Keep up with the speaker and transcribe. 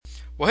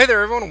Well, hey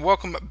there, everyone, and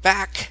welcome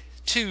back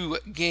to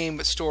Game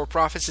Store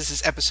Profits. This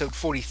is episode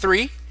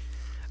 43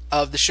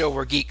 of the show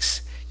where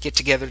geeks get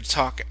together to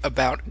talk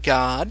about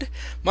God.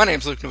 My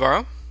name's Luke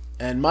Navarro.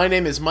 And my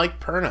name is Mike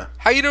Perna.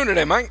 How you doing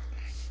today, Mike?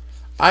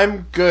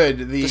 I'm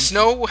good. The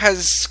snow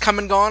has come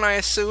and gone, I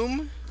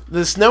assume?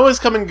 The snow has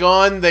come and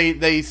gone.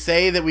 They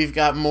say that we've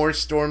got more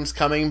storms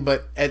coming,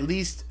 but at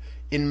least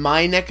in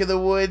my neck of the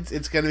woods,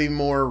 it's going to be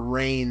more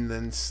rain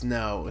than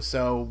snow.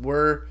 So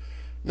we're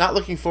not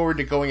looking forward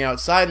to going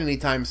outside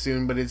anytime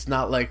soon, but it's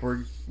not like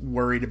we're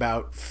worried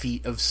about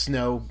feet of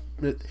snow.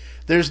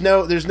 There's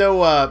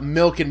no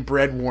milk and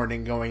bread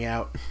warning going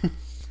out.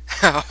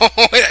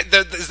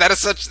 Is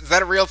that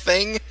a real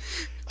thing?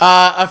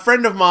 A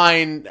friend of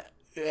mine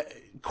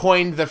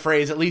coined the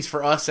phrase, at least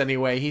for us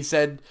anyway. He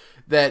said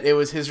that it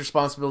was his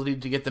responsibility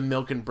to get the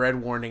milk and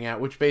bread warning out,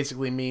 which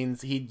basically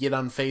means he'd get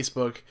on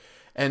Facebook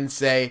and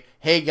say,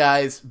 "Hey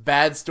guys,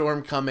 bad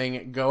storm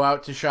coming. Go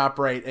out to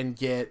ShopRite and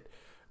get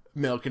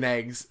milk and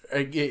eggs,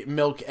 get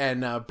milk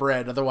and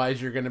bread.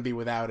 Otherwise, you're going to be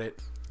without it."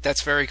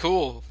 That's very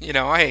cool.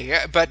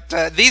 But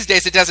these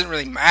days it doesn't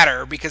really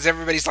matter because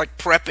everybody's like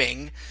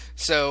prepping.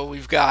 So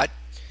we've got,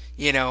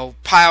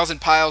 piles and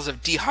piles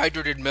of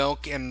dehydrated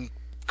milk and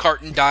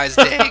carton-dized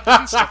eggs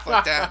and stuff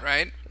like that,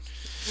 right?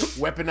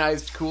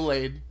 Weaponized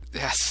Kool-Aid.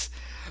 Yes.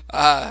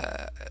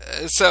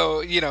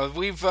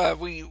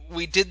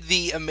 We did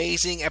the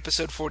amazing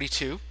episode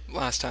 42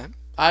 last time.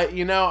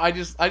 I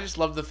just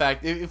love the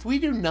fact, if we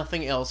do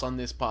nothing else on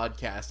this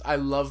podcast, I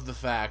love the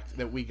fact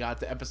that we got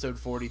to episode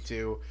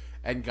 42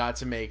 and got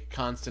to make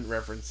constant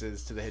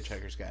references to The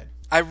Hitchhiker's Guide.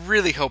 I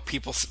really hope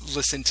people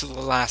listen to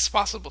the last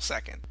possible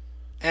second.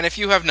 And if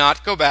you have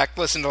not, go back,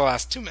 listen to the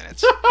last 2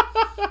 minutes.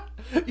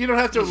 You don't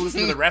have to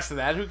listen to the rest of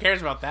that. Who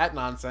cares about that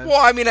nonsense?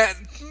 Well,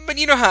 but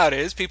you know how it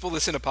is. People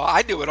listen to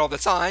I do it all the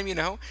time,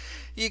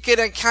 You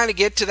can kind of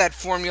get to that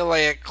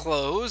formulaic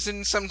close,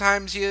 and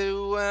sometimes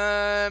you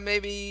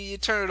maybe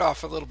turn it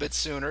off a little bit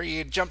sooner.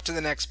 You jump to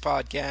the next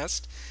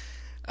podcast,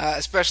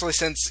 especially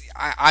since,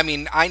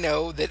 I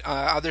know that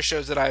other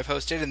shows that I've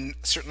hosted, and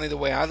certainly the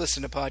way I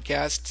listen to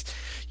podcasts,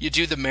 you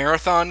do the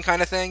marathon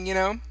kind of thing,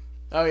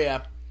 Oh,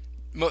 yeah.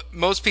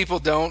 Most people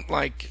don't,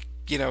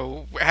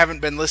 haven't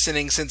been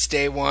listening since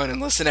day one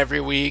and listen every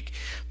week.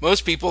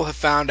 Most people have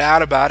found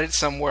out about it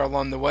somewhere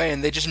along the way,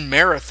 and they just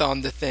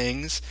marathon the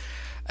things.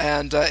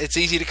 And it's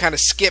easy to kind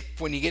of skip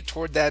when you get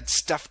toward that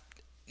stuff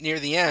near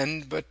the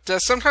end, but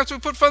sometimes we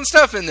put fun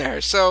stuff in there,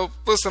 so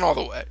listen all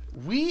the way.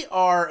 We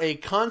are a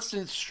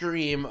constant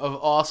stream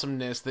of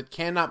awesomeness that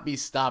cannot be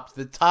stopped.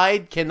 The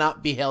tide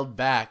cannot be held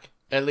back.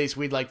 At least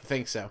we'd like to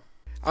think so.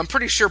 I'm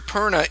pretty sure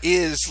Perna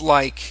is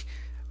like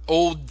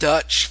Old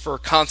Dutch for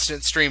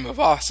constant stream of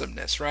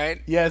awesomeness,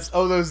 right? Yes,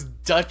 those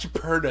Dutch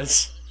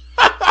Pernas.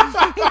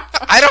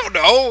 I don't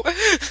know.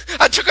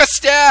 I took a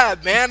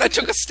stab, man. Where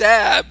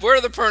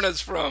are the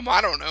Pernas from?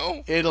 I don't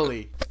know.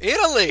 Italy.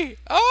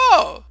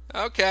 Oh,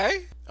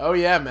 okay. Oh,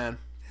 yeah, man.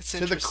 That's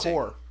to the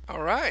core.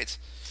 All right.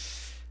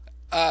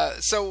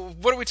 So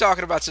what are we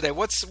talking about today?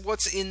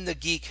 What's in the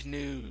geek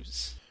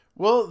news?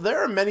 Well,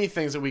 there are many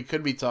things that we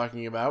could be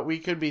talking about. We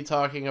could be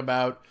talking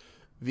about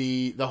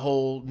the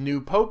whole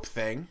new Pope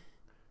thing.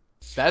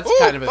 That's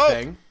kind of a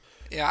thing.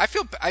 Yeah, I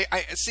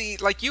see,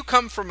 you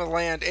come from a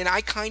land, and I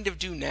kind of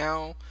do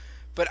now,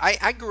 but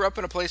I grew up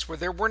in a place where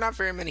there were not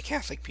very many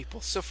Catholic people.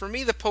 So for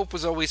me, the Pope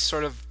was always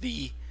sort of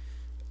the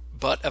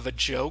butt of a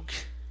joke,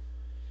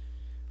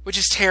 which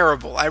is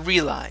terrible, I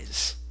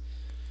realize.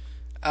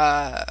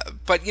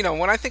 But,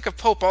 when I think of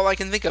Pope, all I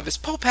can think of is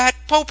Pope hat.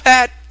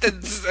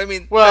 That's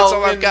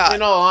all I've got.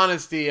 In all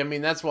honesty,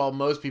 that's all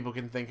most people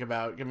can think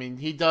about.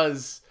 He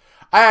does.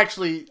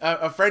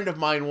 A friend of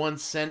mine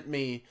once sent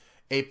me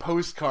a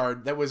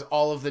postcard that was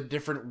all of the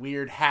different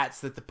weird hats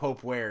that the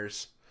Pope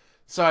wears.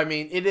 So,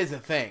 it is a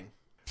thing.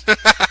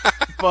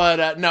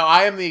 But, no,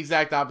 I am the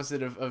exact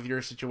opposite of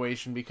your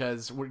situation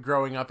because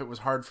growing up, it was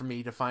hard for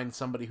me to find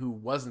somebody who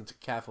wasn't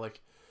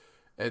Catholic.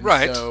 And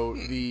right. So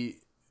the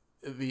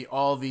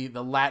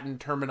Latin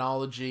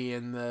terminology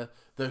and the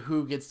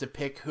who gets to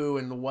pick who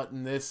and the what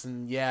and this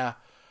and yeah.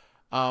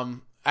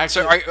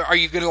 So are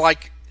you going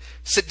to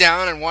sit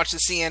down and watch the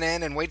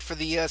CNN and wait for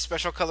the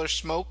special color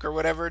smoke or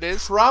whatever it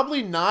is?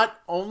 Probably not,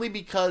 only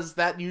because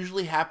that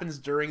usually happens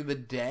during the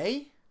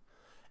day,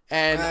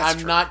 and I'm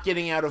true. Not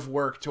getting out of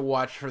work to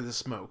watch for the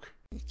smoke.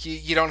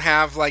 You don't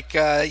have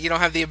you don't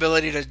have the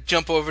ability to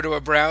jump over to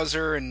a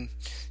browser and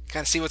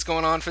kind of see what's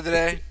going on for the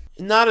day?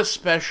 Not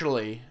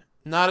especially.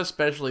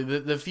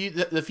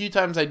 The few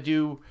times I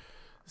do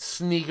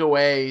sneak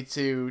away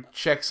to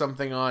check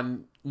something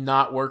on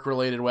not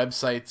work-related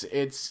websites,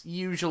 it's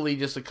usually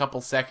just a couple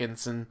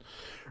seconds. And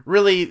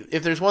really,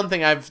 if there's one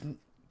thing I've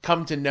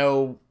come to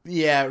know,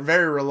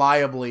 very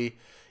reliably,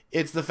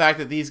 it's the fact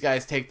that these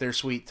guys take their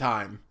sweet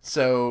time.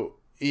 So,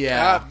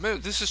 yeah.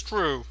 This is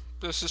true.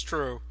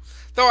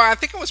 Though I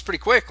think it was pretty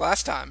quick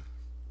last time.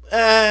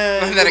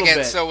 And then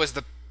again, so was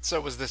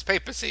this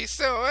papacy.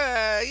 So,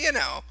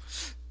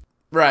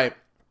 Right.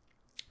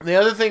 The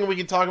other thing we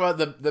can talk about,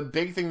 the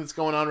big thing that's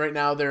going on right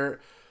now,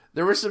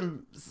 there were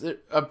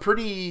a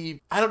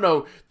pretty, I don't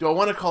know, do I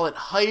want to call it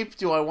hype?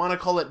 Do I want to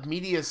call it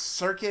media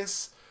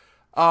circus?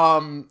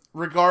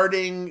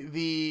 Regarding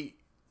the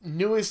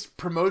newest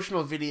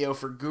promotional video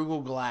for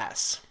Google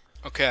Glass.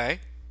 Okay.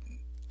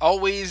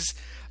 Always,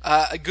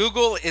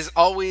 Google is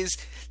always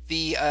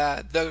the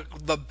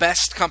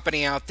best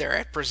company out there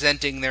at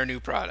presenting their new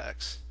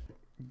products.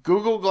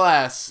 Google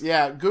Glass.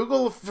 Yeah,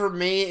 Google for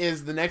me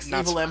is the next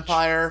Not evil so much.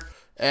 empire,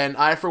 and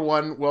I, for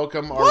one,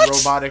 welcome our What?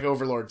 robotic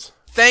overlords.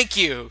 Thank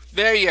you.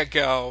 There you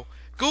go.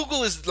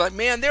 Google is like,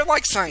 man, they're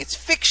like science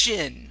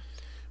fiction.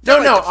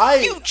 No, They're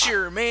like no, the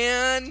future,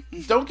 man.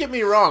 Don't get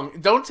me wrong.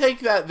 Don't take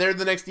that they're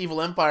the next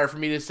evil empire for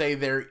me to say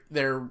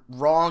they're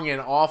wrong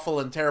and awful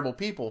and terrible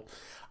people.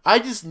 I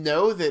just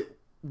know that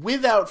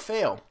without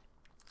fail,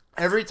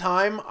 every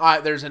time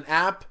there's an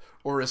app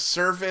or a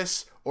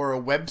service or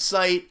a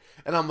website,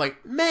 and I'm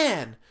like,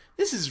 man,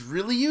 this is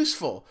really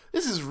useful.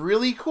 This is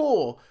really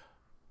cool.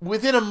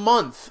 Within a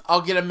month,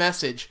 I'll get a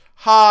message.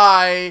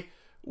 Hi,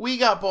 we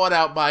got bought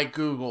out by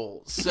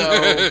Google,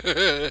 so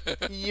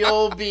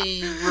you'll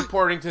be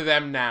reporting to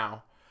them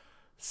now.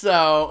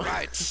 So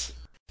Right.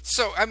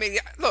 So, I mean,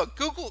 look,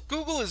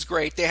 Google is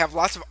great. They have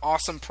lots of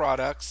awesome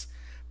products.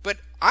 But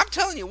I'm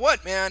telling you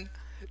what, man,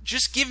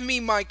 just give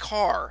me my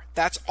car.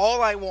 That's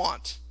all I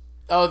want.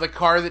 oh, the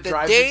car that The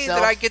drives day itself.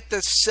 that I get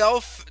the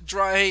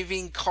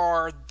self-driving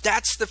car,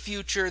 that's the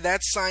future.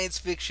 That's science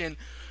fiction.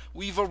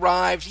 We've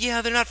arrived.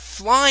 Yeah, they're not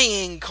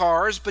flying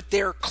cars, but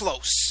they're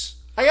close.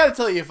 I gotta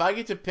tell you, if I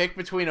get to pick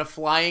between a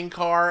flying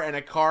car and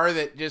a car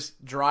that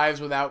just drives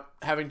without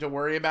having to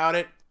worry about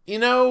it,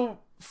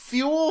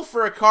 fuel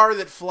for a car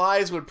that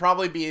flies would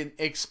probably be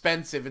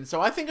expensive, and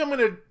so I think I'm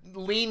gonna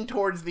lean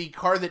towards the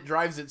car that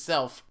drives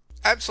itself.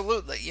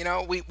 Absolutely.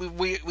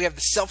 We have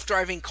the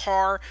self-driving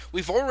car.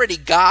 We've already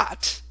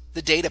got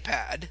the data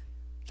pad.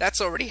 That's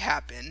already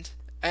happened.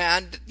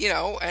 And,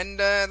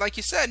 like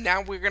you said,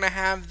 now we're going to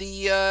have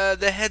the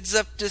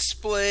heads-up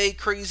display,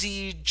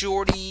 crazy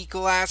Geordie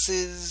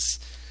glasses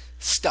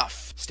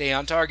stuff. Stay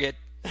on target.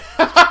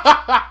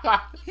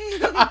 I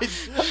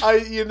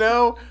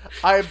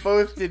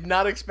both did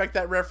not expect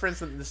that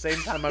reference, and at the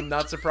same time, I'm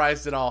not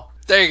surprised at all.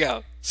 There you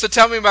go. So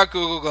tell me about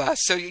Google Glass.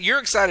 So you're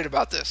excited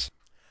about this.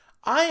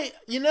 I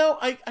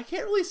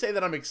can't really say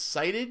that I'm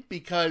excited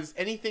because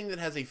anything that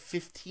has a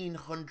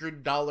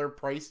 $1,500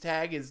 price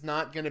tag is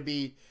not going to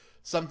be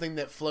something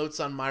that floats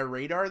on my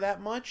radar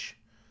that much.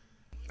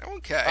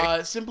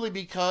 Okay. Simply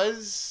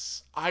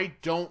because I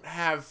don't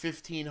have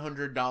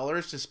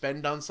 $1,500 to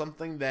spend on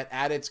something that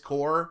at its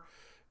core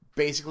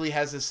basically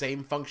has the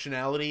same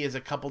functionality as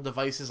a couple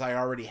devices I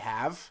already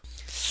have.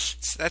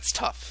 That's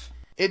tough.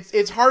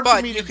 It's hard for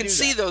But me you to can do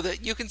see, that. though,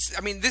 that you can...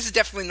 I mean, this is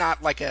definitely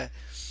not like a...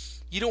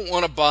 You don't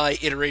want to buy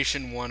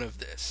iteration 1 of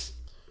this.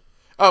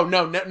 Oh,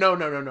 no.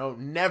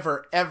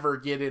 Never, ever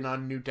get in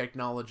on new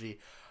technology.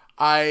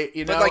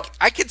 But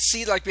I could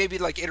see maybe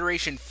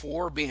iteration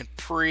 4 being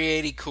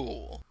pretty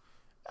cool.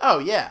 Oh,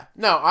 yeah.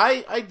 No,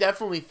 I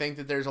definitely think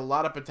that there's a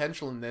lot of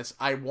potential in this.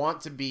 I want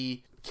to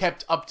be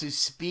kept up to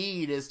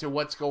speed as to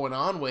what's going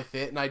on with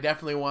it, and I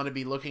definitely want to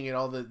be looking at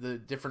all the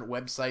different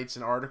websites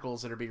and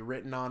articles that are being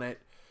written on it.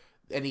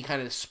 Any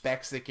kind of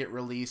specs that get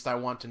released, I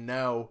want to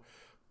know.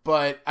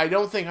 But I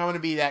don't think I'm going to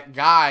be that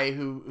guy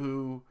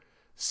who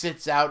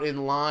sits out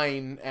in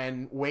line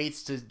and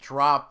waits to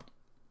drop,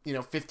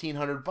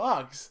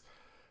 $1,500.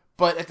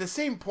 But at the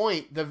same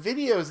point, the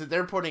videos that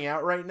they're putting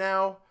out right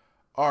now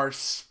are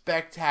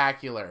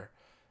spectacular.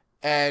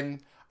 And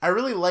I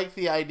really like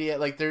the idea,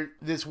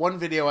 this one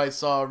video I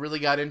saw really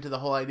got into the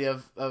whole idea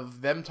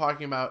of them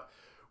talking about,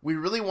 we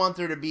really want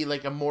there to be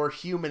a more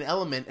human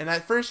element. And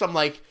at first I'm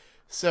like,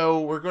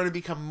 so we're going to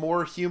become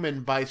more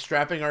human by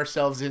strapping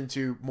ourselves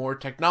into more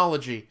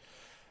technology.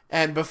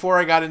 And before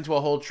I got into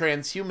a whole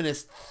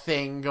transhumanist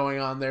thing going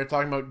on there,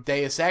 talking about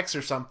Deus Ex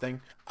or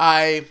something,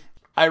 I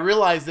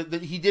realized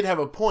that he did have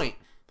a point.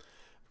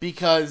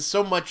 Because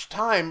so much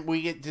time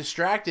we get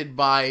distracted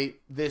by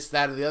this,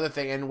 that, or the other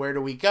thing. And where do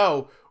we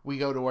go? We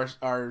go to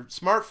our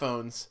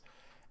smartphones.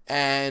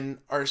 And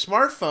our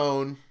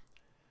smartphone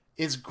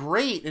is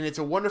great and it's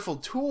a wonderful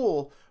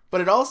tool, but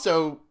it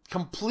also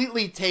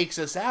completely takes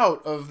us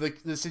out of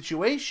the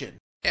situation.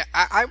 Yeah,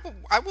 I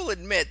will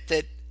admit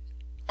that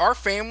our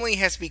family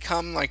has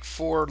become like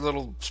 4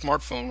 little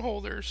smartphone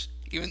holders.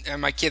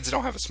 And my kids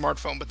don't have a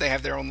smartphone, but they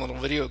have their own little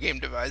video game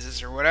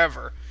devices or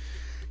whatever.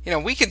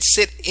 We can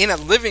sit in a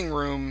living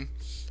room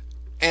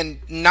and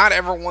not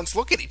ever once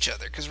look at each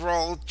other because we're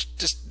all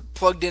just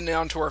plugged in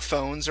onto our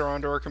phones or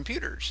onto our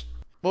computers.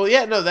 Well,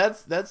 yeah, no,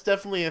 that's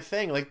definitely a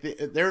thing.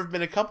 There have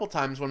been a couple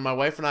times when my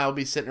wife and I will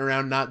be sitting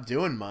around not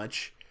doing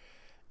much,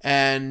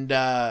 and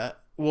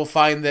we'll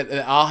find that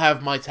I'll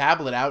have my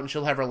tablet out and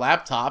she'll have her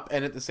laptop,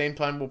 and at the same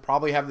time we'll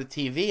probably have the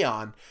TV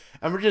on,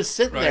 and we're just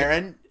sitting there,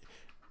 and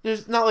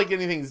there's not like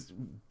anything's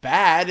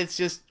bad. It's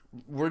just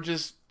we're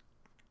just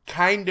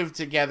kind of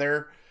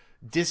together,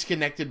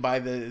 disconnected by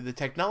the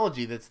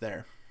technology that's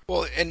there.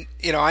 Well, and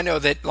I know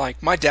that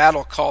my dad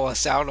will call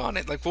us out on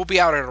it. We'll be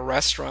out at a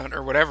restaurant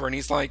or whatever, and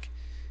he's like,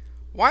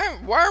 why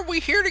are we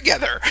here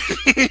together?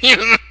 you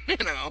know.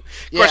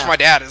 Of course, Yeah. my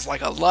dad is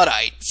like a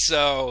Luddite,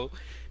 so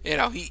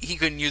he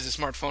couldn't use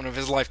a smartphone if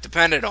his life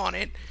depended on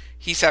it.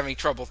 He's having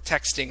trouble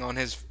texting on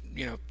his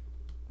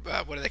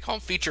what do they call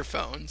them, feature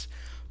phones,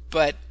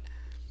 but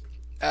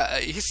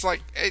he's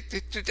like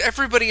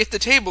everybody at the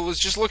table is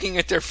just looking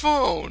at their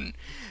phone.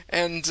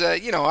 And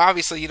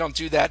obviously you don't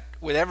do that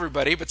with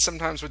everybody, but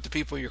sometimes with the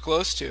people you're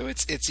close to,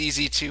 it's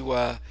easy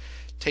to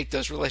take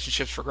those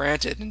relationships for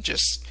granted and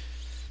just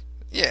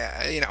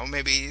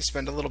maybe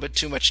spend a little bit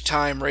too much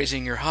time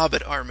raising your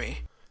Hobbit army.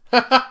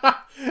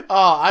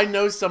 Oh, I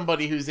know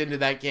somebody who's into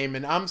that game,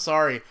 and I'm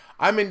sorry,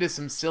 I'm into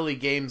some silly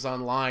games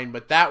online,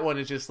 but that one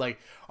is just like,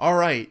 all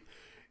right,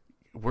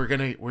 we're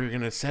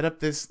gonna set up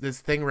this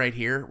thing right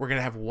here. We're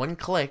gonna have one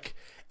click,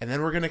 and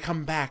then we're gonna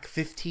come back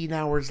 15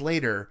 hours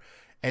later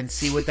and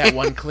see what that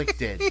one click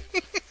did.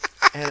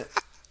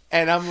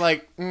 And I'm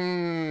like,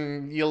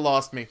 you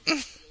lost me.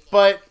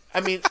 But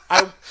I mean,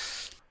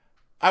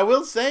 I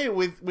will say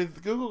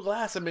with Google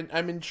Glass, I'm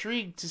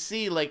intrigued to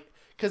see, like,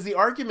 because the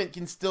argument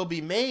can still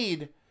be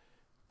made.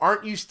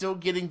 Aren't you still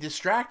getting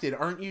distracted?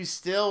 Aren't you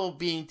still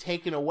being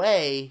taken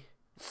away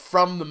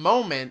from the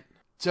moment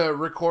to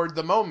record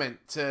the moment?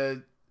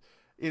 To,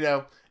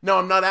 no,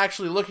 I'm not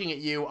actually looking at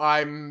you.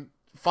 I'm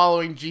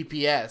following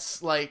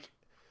GPS. Like,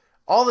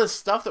 all this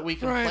stuff that we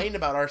complain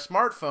about our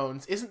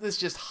smartphones, isn't this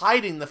just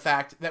hiding the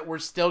fact that we're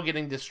still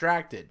getting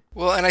distracted?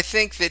 Well, and I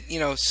think that,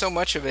 so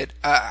much of it,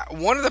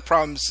 one of the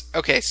problems,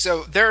 okay,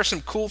 so there are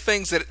some cool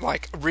things that,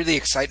 like, really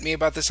excite me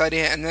about this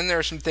idea, and then there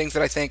are some things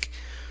that I think,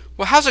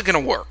 well, how's it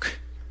going to work?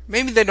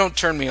 Maybe they don't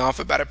turn me off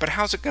about it, but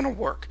how's it going to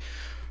work?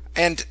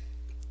 And,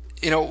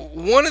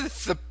 one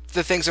of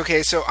the things,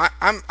 okay, so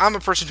I'm a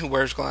person who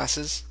wears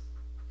glasses.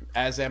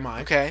 As am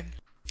I. Okay.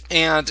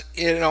 And,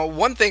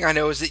 one thing I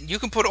know is that you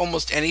can put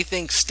almost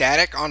anything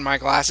static on my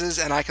glasses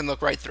and I can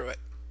look right through it.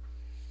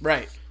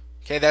 Right.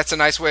 Okay, that's a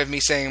nice way of me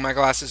saying my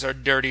glasses are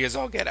dirty as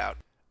all get out.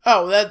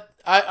 Oh,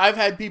 I've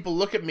had people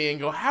look at me and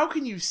go, how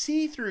can you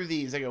see through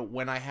these? I go,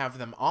 when I have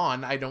them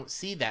on, I don't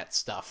see that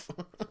stuff.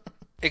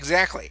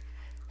 Exactly.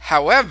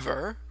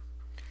 However,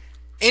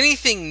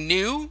 anything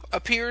new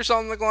appears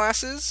on the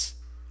glasses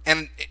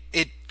and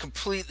it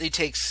completely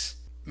takes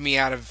me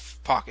out of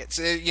pockets.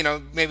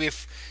 Maybe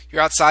if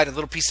you're outside, a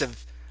little piece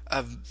of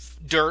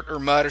dirt or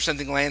mud or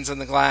something lands on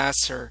the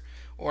glass or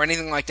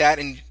anything like that,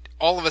 and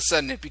all of a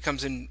sudden it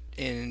becomes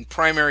in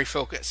primary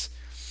focus.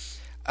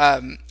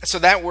 So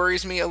that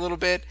worries me a little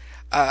bit.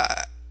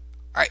 I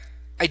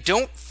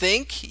don't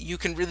think you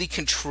can really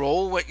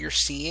control what you're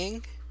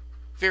seeing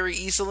very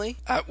easily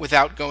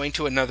without going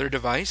to another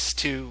device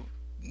to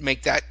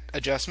make that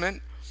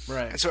adjustment.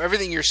 Right. And so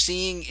everything you're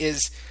seeing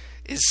is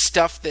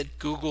stuff that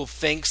Google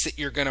thinks that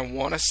you're going to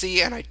want to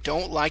see, and I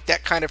don't like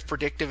that kind of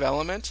predictive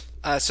element.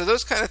 So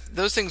those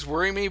things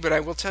worry me, but I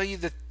will tell you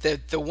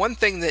that the one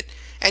thing that,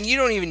 and you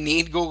don't even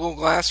need Google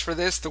Glass for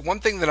this, the one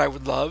thing that I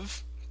would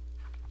love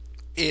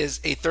is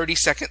a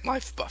 30-second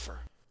life buffer.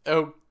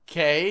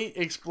 Okay,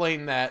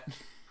 explain that.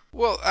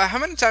 Well, how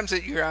many times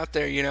that you're out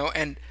there,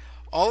 and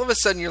all of a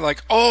sudden you're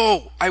like,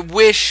 oh, I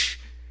wish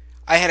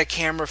I had a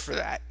camera for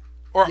that.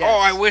 Or, yes. Oh,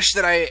 I wish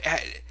that I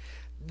had...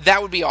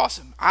 That would be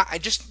awesome. I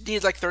just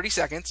need like 30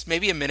 seconds,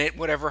 maybe a minute,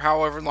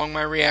 however long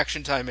my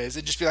reaction time is.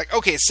 It'd just be like,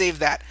 okay, save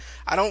that.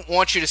 I don't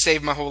want you to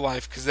save my whole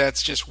life because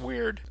that's just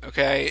weird,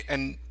 okay?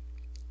 And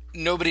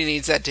nobody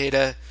needs that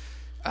data.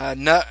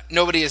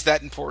 Nobody is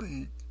that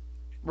important.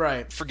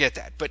 Right. Forget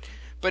that.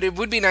 But it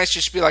would be nice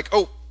just to be like,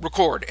 oh,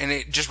 record, and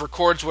it just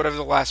records whatever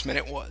the last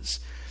minute was.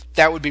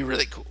 That would be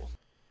really cool.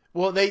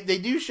 Well, they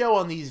do show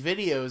on these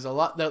videos a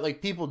lot that,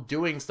 like, people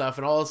doing stuff,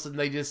 and all of a sudden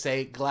they just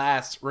say,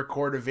 Glass,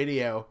 record a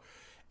video.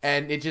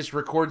 And it just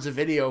records a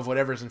video of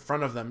whatever's in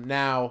front of them.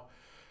 Now,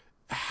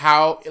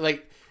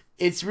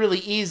 it's really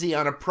easy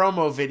on a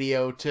promo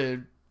video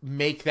to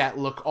make that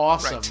look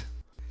awesome. Right.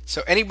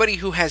 So anybody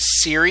who has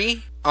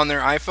Siri on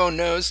their iPhone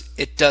knows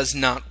it does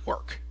not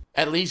work.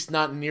 At least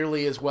not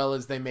nearly as well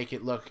as they make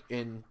it look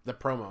in the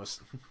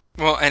promos.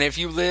 Well, and if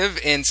you live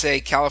in, say,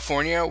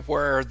 California,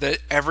 where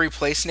every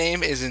place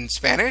name is in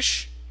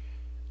Spanish,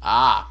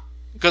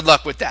 good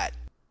luck with that.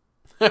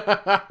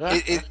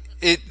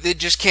 It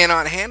just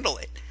cannot handle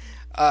it.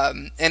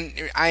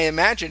 And I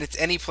imagine it's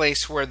any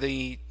place where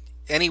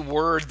any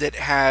word that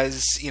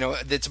has,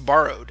 that's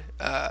borrowed.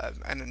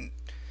 And,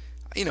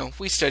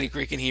 we study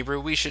Greek and Hebrew.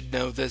 We should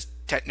know the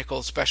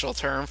technical special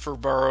term for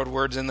borrowed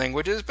words and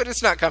languages, but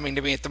it's not coming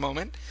to me at the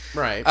moment.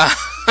 Right.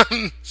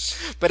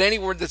 But any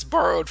word that's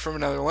borrowed from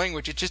another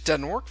language, it just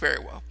doesn't work very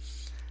well.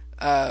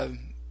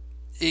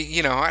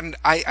 And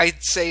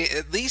I'd say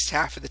at least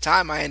half of the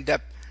time I end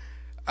up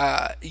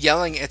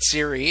yelling at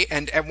Siri,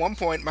 and at one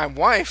point my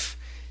wife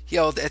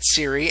yelled at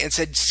Siri and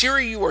said,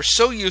 Siri, you are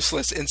so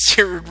useless, and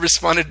Siri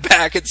responded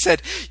back and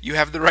said, you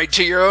have the right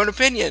to your own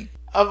opinion.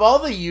 Of all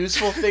the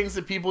useful things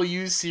that people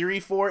use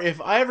Siri for,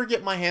 if I ever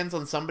get my hands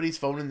on somebody's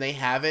phone and they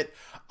have it,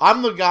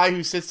 I'm the guy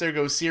who sits there and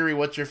goes, Siri,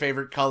 what's your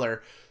favorite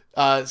color?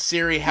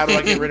 Siri, how do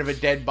I get rid of a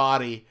dead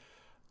body?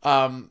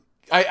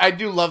 I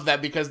do love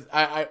that because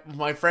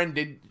my friend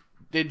did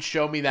did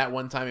show me that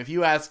one time. If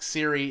you ask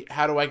Siri,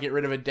 how do I get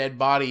rid of a dead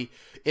body,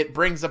 it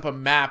brings up a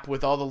map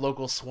with all the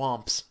local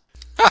swamps.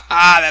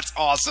 That's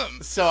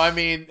awesome. So, I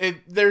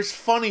mean, there's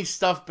funny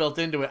stuff built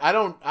into it.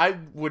 I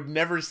would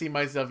never see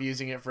myself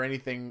using it for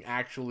anything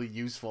actually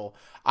useful.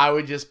 I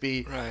would just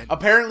be... Right.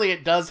 Apparently,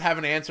 it does have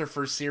an answer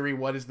for Siri,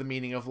 what is the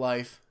meaning of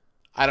life?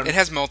 I don't know. It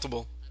has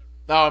multiple.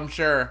 Oh, I'm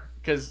sure.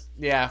 Because,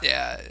 yeah.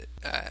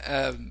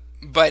 Yeah.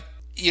 But,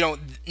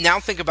 now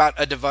think about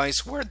a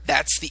device where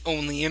that's the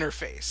only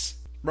interface.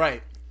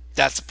 Right.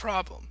 That's a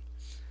problem.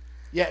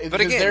 Yeah,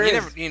 but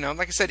again,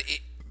 like I said,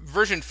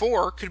 version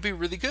 4 could be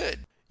really good.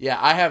 Yeah,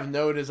 I have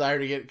no desire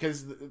to get...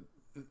 Because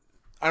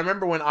I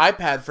remember when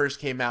iPad first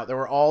came out, there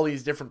were all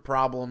these different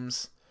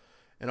problems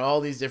and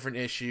all these different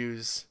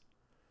issues.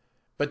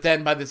 But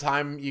then by the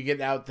time you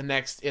get out the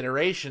next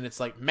iteration, it's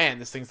like, man,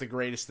 this thing's the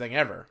greatest thing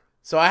ever.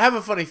 So I have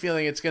a funny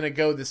feeling it's going to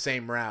go the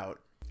same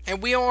route.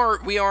 And we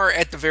are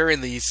at the very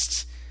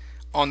least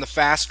on the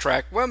fast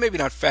track. Well, maybe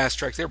not fast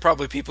track. There are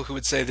probably people who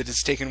would say that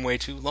it's taken way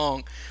too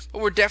long.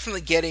 But we're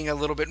definitely getting a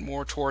little bit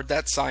more toward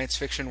that science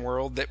fiction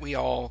world that we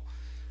all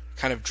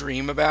kind of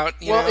dream about.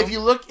 You know? If you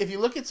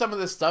look at some of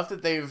the stuff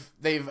that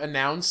they've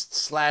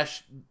announced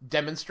 /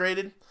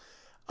 demonstrated,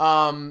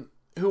 who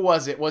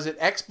was it? Was it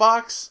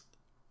Xbox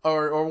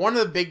or one of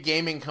the big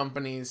gaming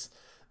companies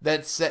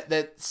that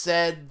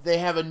said they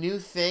have a new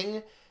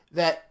thing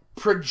that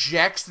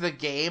projects the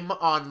game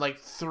on like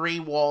 3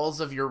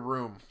 walls of your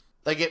room.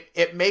 Like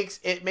it makes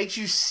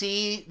you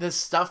see the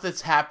stuff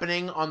that's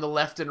happening on the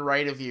left and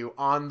right of you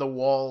on the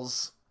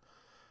walls.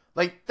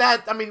 Like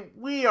that, I mean,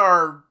 we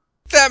are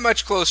that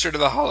much closer to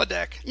the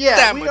holodeck.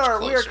 Yeah, we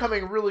are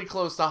coming really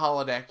close to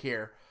holodeck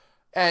here.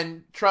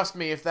 And trust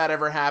me, if that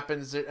ever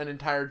happens, an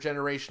entire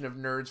generation of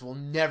nerds will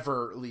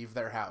never leave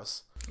their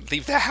house.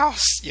 Leave the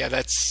house? Yeah,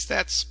 that's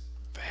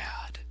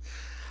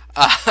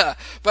bad.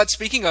 But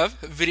speaking of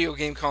video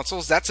game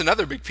consoles, that's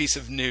another big piece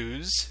of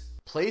news.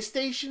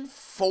 PlayStation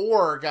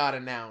 4 got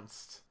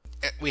announced.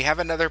 We have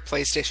another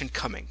PlayStation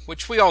coming,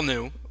 which we all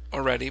knew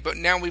already, but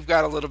now we've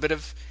got a little bit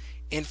of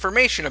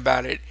information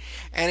about it,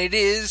 and it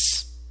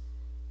is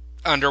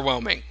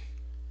underwhelming.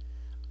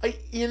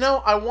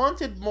 I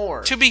wanted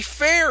more. To be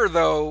fair,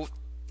 though,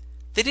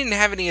 they didn't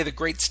have any of the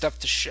great stuff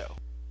to show.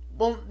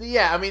 Well,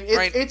 yeah, I mean,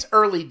 it's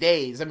early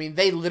days. I mean,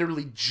 they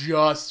literally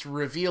just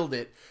revealed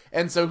it.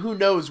 And so who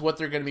knows what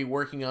they're going to be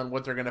working on,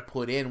 what they're going to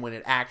put in when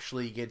it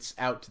actually gets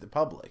out to the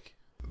public.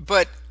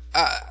 But,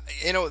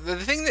 the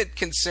thing that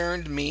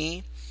concerned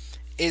me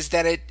is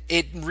that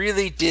it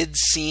really did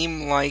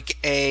seem like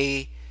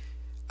a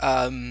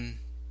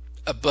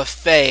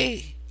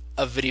buffet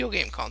of video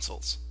game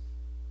consoles.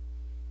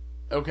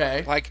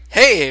 Okay. Like,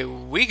 hey,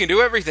 we can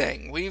do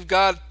everything. We've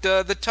got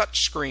the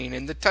touch screen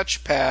and the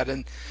touchpad,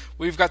 and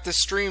we've got the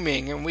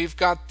streaming, and we've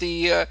got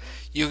the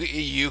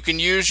you can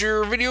use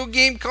your video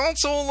game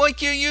console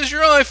like you use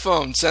your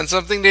iPhone. Send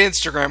something to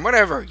Instagram,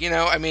 whatever.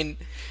 I mean,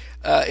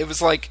 it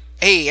was like,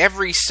 hey,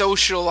 every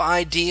social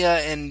idea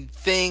and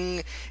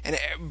thing and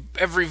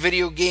every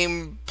video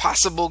game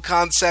possible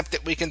concept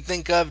that we can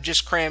think of,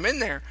 just cram in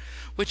there.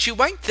 Which you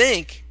might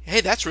think,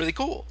 hey, that's really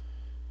cool.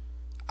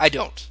 I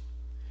don't.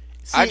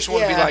 See, I just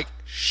want to be like,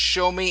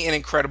 show me an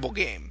incredible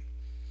game.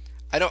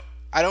 I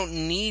don't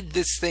need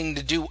this thing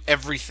to do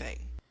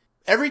everything.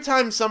 Every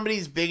time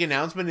somebody's big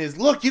announcement is,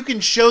 look, you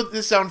can show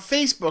this on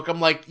Facebook, I'm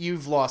like,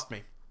 you've lost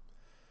me.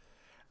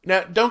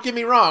 Now, don't get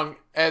me wrong,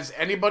 as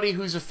anybody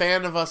who's a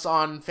fan of us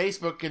on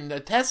Facebook can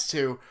attest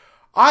to,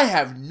 I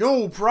have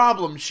no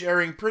problem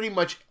sharing pretty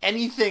much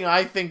anything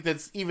I think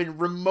that's even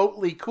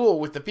remotely cool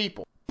with the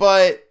people.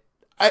 But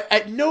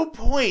at no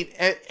point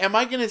am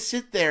I going to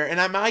sit there and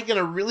am I going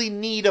to really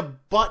need a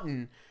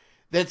button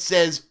that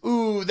says,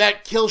 ooh,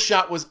 that kill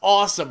shot was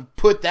awesome,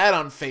 put that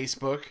on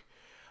Facebook.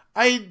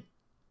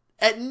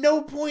 At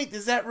no point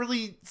does that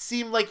really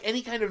seem like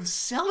any kind of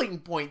selling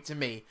point to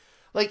me.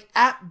 Like,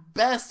 at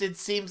best, it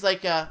seems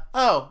like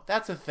oh,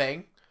 that's a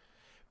thing.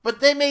 But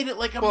they made it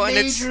like a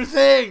major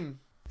thing.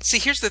 See,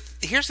 here's the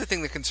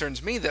thing that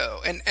concerns me,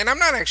 though, and I'm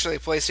not actually a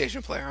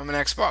PlayStation player. I'm an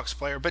Xbox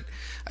player, but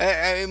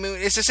I mean,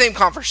 it's the same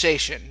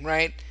conversation,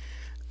 right?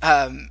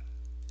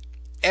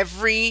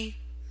 Every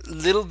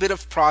little bit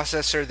of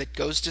processor that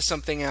goes to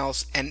something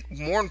else, and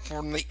more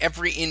importantly,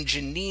 every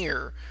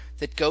engineer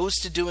that goes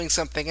to doing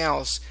something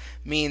else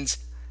means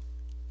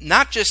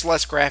not just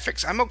less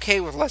graphics. I'm okay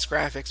with less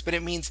graphics, but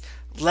it means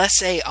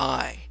less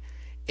AI.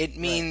 It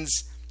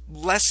means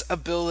less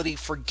ability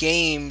for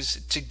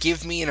games to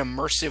give me an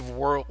immersive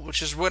world,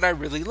 which is what I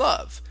really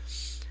love.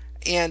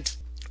 And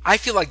I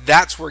feel like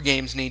that's where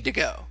games need to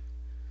go,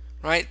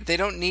 right? They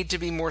don't need to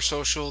be more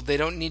social. They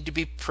don't need to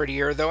be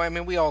prettier, though. I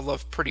mean, we all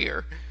love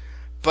prettier.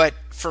 But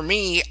for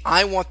me,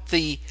 I want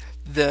the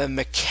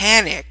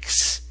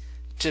mechanics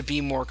to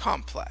be more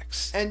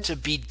complex and to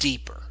be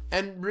deeper.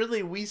 And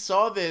really, we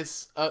saw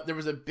this. There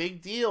was a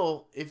big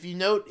deal. If you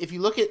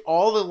look at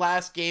all the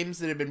last games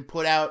that have been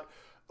put out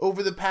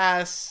over the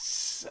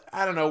past,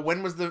 I don't know,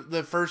 when was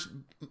the first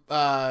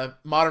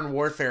Modern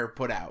Warfare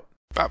put out?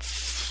 About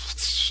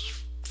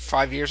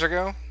 5 years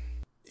ago.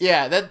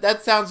 Yeah,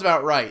 that sounds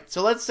about right.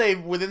 So let's say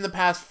within the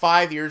past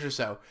 5 years or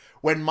so,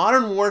 when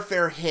Modern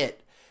Warfare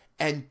hit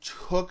and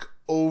took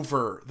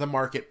over the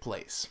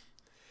marketplace,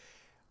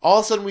 all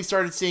of a sudden we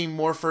started seeing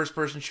more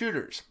first-person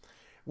shooters.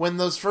 When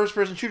those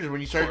first-person shooters,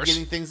 when you started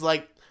getting things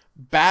like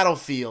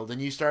Battlefield,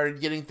 and you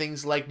started getting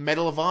things like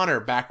Medal of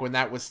Honor back when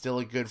that was still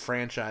a good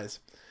franchise,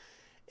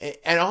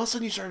 and all of a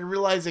sudden you started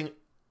realizing,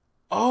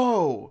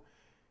 oh,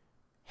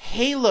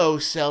 Halo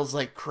sells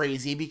like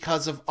crazy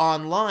because of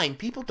online.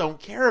 People don't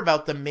care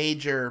about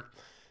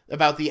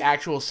about the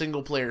actual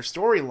single-player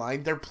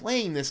storyline. They're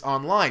playing this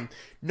online.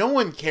 No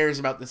one cares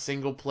about the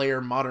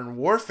single-player Modern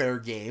Warfare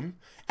game.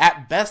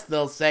 At best,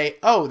 they'll say,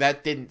 oh,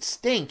 that didn't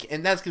stink,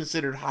 and that's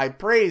considered high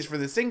praise for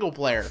the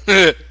single-player.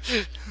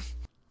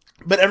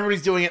 But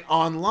everybody's doing it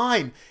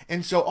online.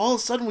 And so all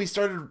of a sudden we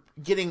started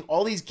getting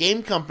all these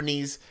game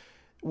companies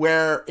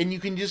and you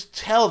can just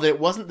tell that it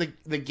wasn't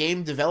the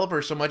game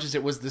developer so much as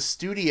it was the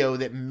studio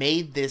that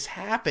made this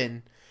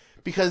happen,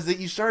 because that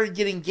you started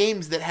getting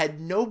games that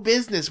had no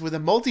business with a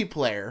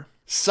multiplayer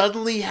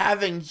suddenly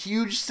having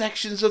huge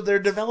sections of their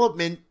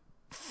development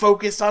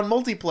focused on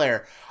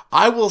multiplayer.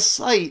 I will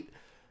cite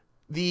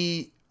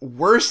the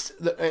worst,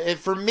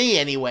 for me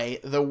anyway,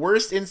 the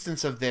worst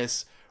instance of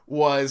this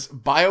was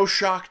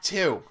BioShock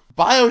 2.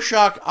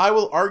 BioShock, I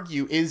will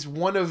argue, is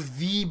one of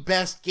the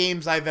best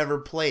games I've ever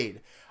played.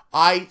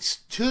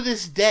 To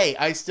this day,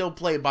 I still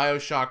play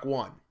BioShock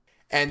 1.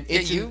 And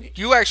it's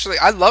you actually,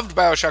 I loved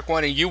BioShock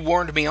 1 and you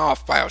warned me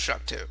off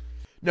BioShock 2.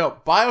 No,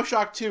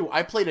 BioShock 2,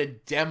 I played a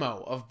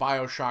demo of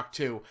BioShock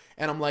 2,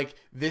 and I'm like,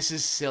 this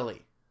is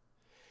silly.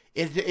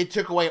 It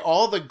took away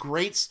all the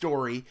great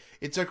story,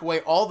 it took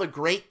away all the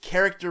great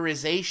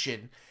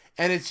characterization,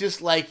 and it's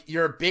just like,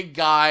 you're a big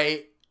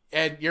guy,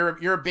 and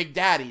you're a big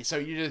daddy, so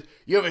you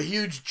have a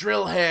huge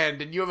drill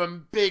hand, and you have a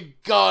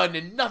big gun,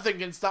 and nothing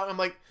can stop. I'm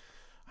like,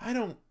 I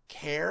don't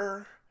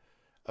care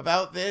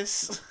about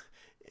this.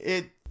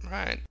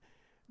 Right.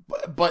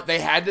 But they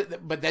had to.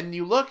 But then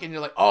you look and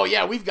you're like, oh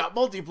yeah, we've got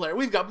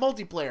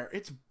multiplayer.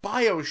 It's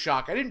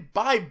BioShock. I didn't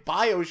buy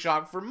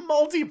BioShock for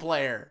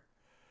multiplayer.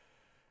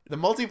 The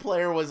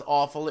multiplayer was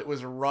awful. It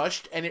was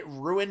rushed, and it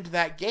ruined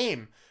that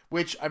game.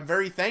 Which I'm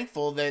very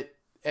thankful that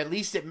at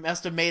least it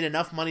must have made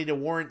enough money to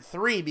warrant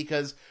 3,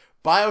 because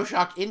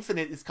BioShock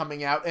Infinite is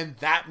coming out, and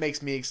that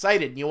makes me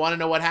excited. And you want to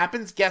know what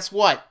happens? Guess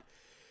what?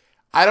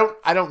 I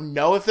don't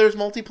know if there's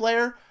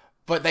multiplayer,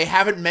 but they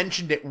haven't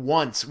mentioned it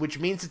once, which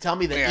means to tell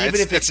me that even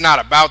if it's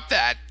not about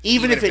that,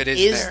 even if it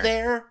is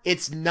there,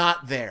 it's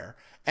not there,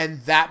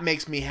 and that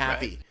makes me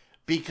happy. Right.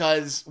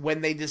 Because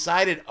when they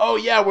decided, oh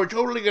yeah, we're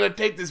totally gonna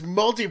take this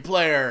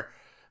multiplayer,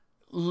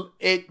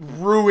 it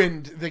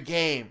ruined the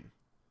game.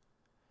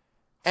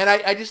 And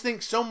I just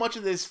think so much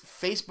of this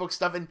Facebook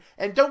stuff,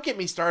 and don't get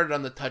me started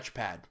on the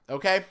touchpad,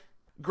 okay?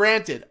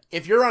 Granted,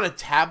 if you're on a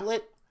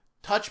tablet,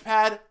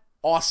 touchpad,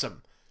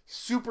 awesome.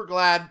 Super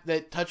glad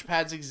that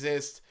touchpads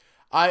exist.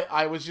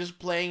 I was just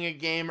playing a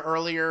game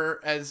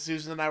earlier as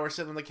Susan and I were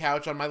sitting on the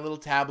couch on my little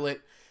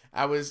tablet.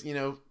 I was,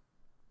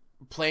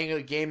 playing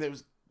a game that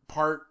was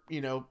part,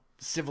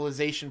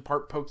 Civilization,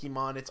 part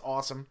Pokemon. It's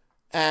awesome.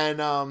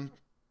 And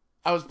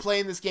I was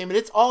playing this game, and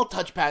it's all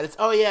touchpad. It's,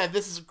 oh yeah,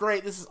 this is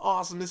great. This is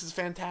awesome. This is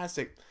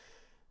fantastic.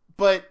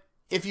 But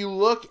if you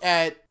look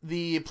at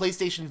the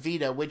PlayStation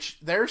Vita, which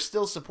they're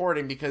still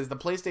supporting, because the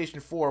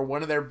PlayStation 4,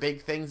 one of their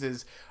big things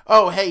is,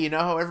 oh, hey, you know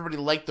how everybody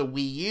liked the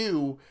Wii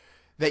U,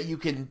 that you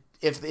can,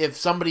 if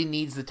somebody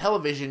needs the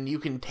television, you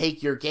can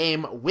take your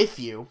game with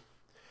you.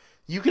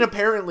 You can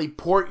apparently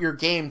port your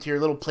game to your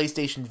little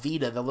PlayStation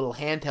Vita, the little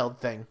handheld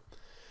thing.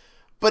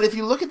 But if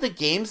you look at the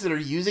games that are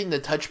using the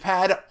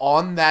touchpad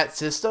on that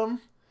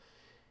system,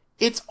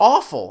 it's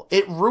awful.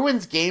 It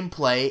ruins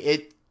gameplay.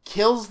 It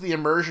kills the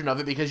immersion of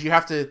it, because you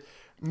have to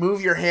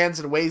move your hands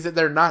in ways that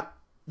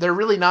they're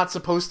really not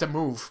supposed to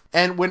move.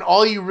 And when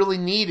all you really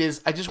need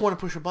is, I just want to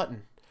push a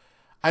button.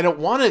 I don't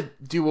want to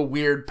do a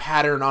weird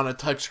pattern on a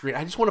touchscreen.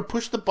 I just want to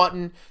push the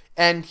button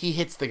and he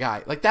hits the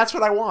guy. Like, that's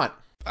what I want.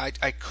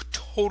 I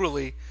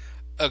totally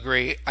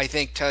agree. I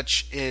think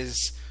touch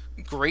is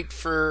great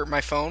for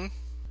my phone,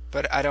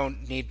 but I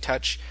don't need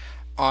touch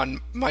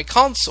on my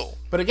console.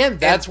 But again,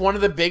 that's one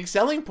of the big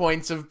selling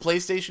points of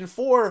PlayStation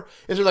 4,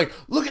 is they're like,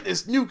 look at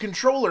this new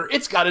controller.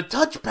 It's got a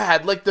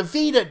touchpad like the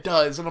Vita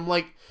does. And I'm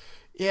like,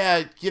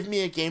 yeah, give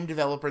me a game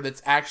developer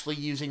that's actually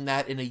using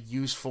that in a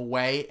useful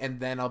way,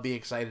 and then I'll be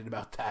excited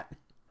about that.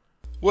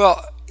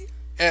 Well,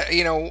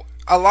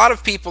 a lot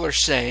of people are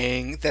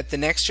saying that the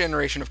next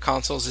generation of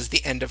consoles is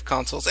the end of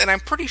consoles, and I'm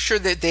pretty sure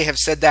that they have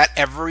said that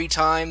every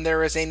time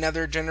there is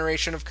another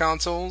generation of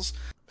consoles.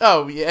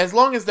 Oh, yeah, as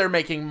long as they're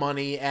making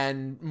money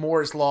and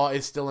Moore's Law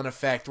is still in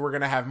effect, we're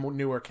going to have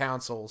newer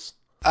consoles.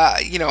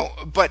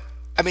 But,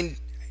 I mean,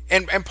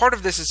 and part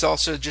of this is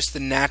also just the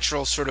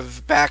natural sort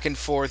of back and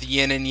forth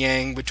yin and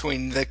yang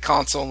between the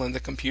console and the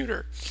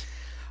computer.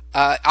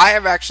 I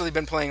have actually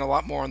been playing a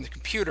lot more on the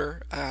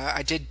computer.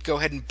 I did go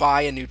ahead and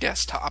buy a new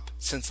desktop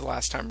since the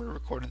last time we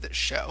recorded this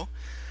show.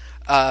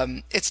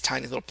 It's a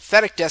tiny little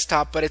pathetic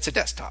desktop, but it's a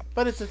desktop.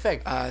 But it's a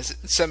thing.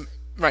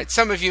 Right.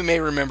 Some of you may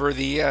remember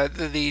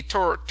the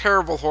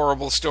terrible,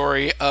 horrible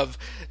story of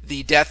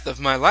the death of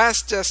my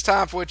last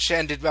desktop, which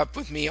ended up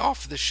with me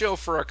off the show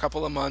for a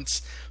couple of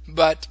months.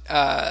 But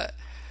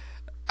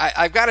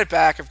I've got it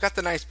back. I've got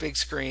the nice big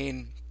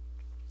screen.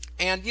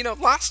 And,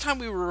 last time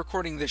we were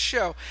recording this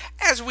show,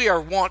 as we are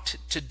wont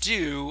to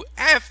do,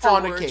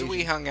 afterwards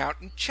we hung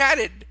out and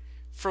chatted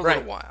for a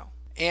little while.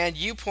 And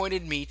you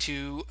pointed me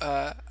to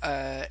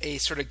a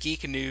sort of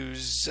geek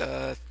news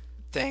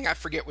thing. I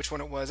forget which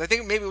one it was. I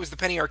think maybe it was the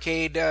Penny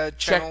Arcade channel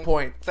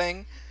Checkpoint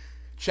thing.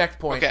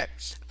 Checkpoint. Okay.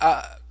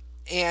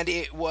 And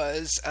it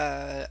was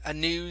a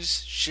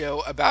news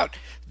show about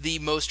the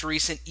most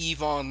recent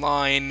EVE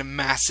Online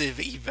massive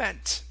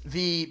event.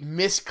 The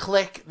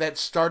misclick that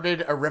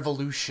started a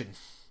revolution.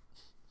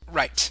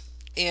 Right.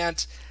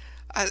 And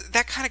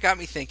that kind of got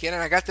me thinking,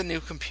 and I got the new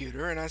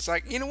computer, and I was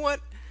like, you know what?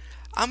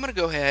 I'm going to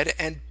go ahead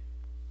and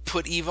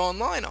put EVE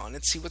Online on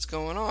and see what's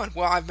going on.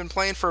 Well, I've been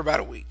playing for about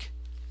a week.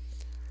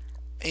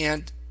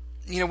 And,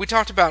 we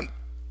talked about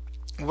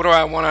what do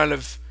I want out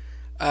of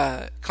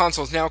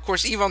consoles. Now, of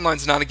course, EVE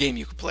Online's not a game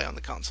you could play on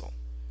the console.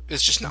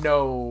 It's just not.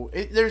 No,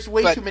 there's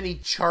way too many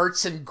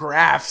charts and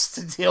graphs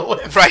to deal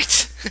with.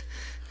 Right.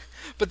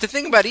 But the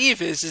thing about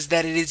EVE is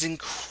that it is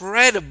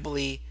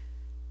incredibly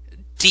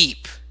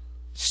deep.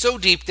 So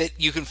deep that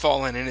you can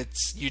fall in and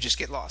you just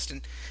get lost.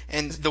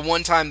 And the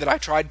one time that I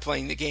tried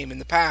playing the game in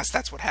the past,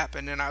 that's what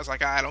happened. And I was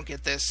like, I don't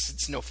get this.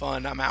 It's no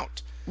fun. I'm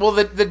out. Well,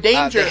 the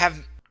danger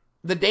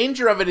the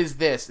danger of it is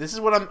this. This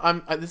is what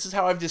this is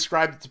how I've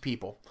described it to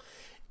people.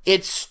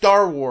 It's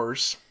Star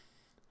Wars.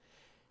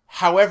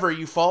 However,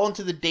 you fall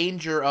into the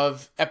danger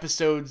of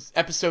episode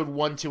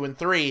 1, 2, and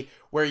 3,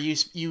 where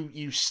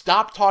you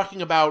stop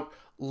talking about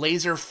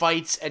laser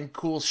fights and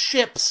cool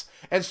ships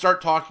and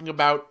start talking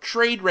about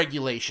trade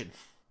regulation.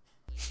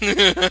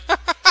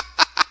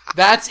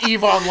 That's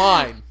EVE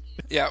Online.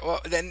 Yeah,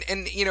 well,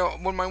 and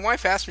when my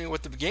wife asked me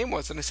what the game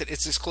was, and I said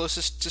it's as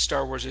closest to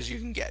Star Wars as you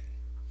can get.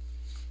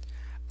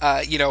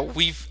 I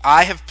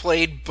have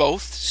played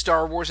both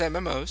Star Wars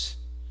MMOs,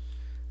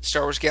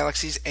 Star Wars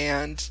Galaxies,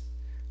 and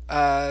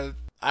I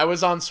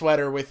was on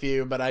Sweater with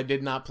you, but I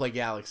did not play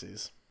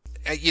Galaxies.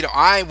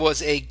 I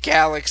was a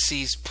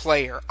Galaxies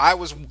player. I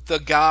was the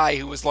guy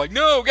who was like,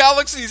 "No,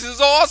 Galaxies is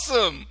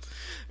awesome."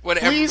 When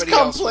Please everybody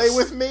come else play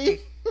with me.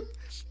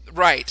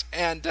 Right,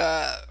 and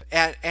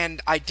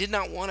I did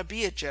not want to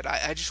be a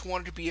Jedi. I just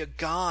wanted to be a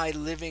guy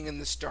living in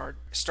the Star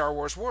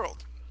Wars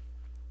world.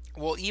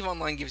 Well, EVE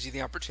Online gives you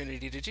the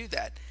opportunity to do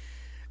that.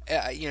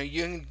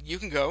 You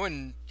can go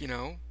and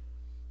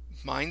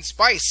mine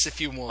spice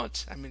if you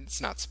want. I mean, it's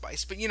not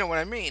spice, but you know what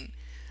I mean.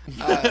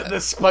 The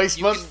spice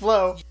must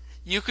flow.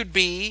 You could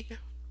be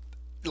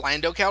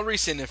Lando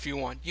Calrissian if you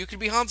want. You could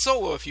be Han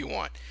Solo if you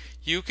want.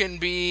 You can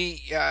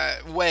be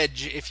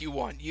Wedge if you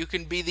want. You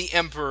can be the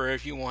Emperor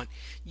if you want.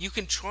 You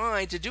can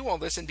try to do all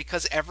this, and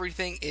because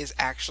everything is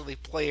actually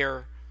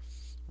player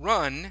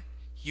run,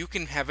 you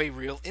can have a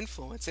real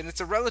influence. And it's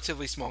a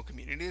relatively small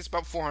community. It's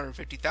about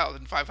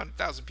 450,000,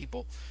 500,000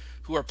 people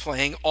who are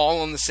playing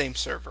all on the same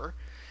server.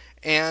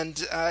 And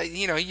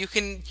you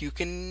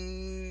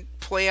can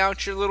play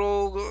out your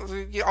little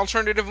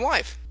alternative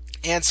life.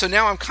 And so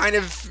now I'm kind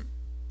of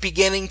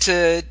beginning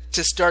to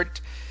start.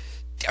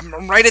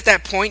 I'm right at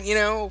that point,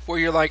 where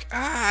you're like,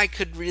 I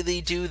could really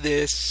do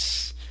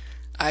this.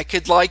 I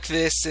could like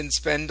this and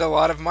spend a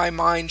lot of my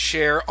mind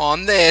share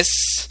on this.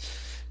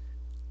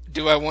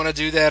 Do I want to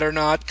do that or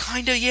not?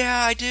 Kinda, yeah,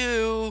 I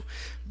do.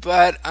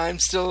 But I'm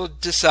still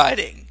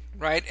deciding,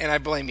 right? And I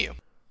blame you.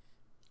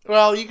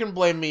 Well, you can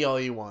blame me all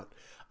you want.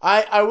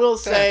 I will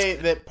say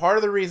that part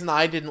of the reason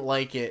I didn't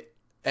like it,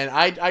 and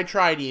I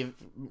tried EVE,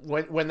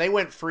 when they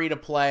went free to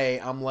play,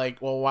 I'm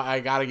like, well, I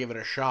gotta give it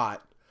a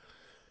shot.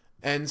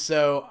 And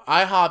so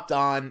I hopped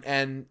on,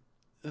 and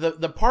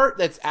the part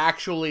that's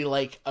actually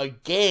like a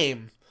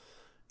game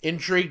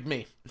intrigued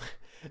me.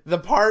 The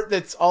part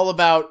that's all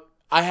about,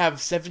 I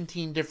have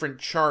 17 different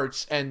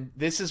charts, and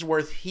this is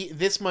worth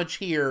this much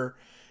here,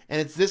 and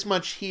it's this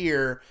much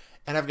here,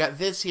 and I've got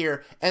this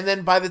here. And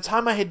then by the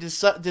time I had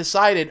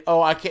decided,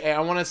 I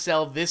want to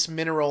sell this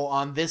mineral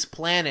on this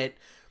planet,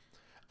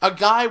 a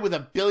guy with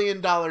 $1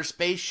 billion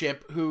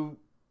spaceship who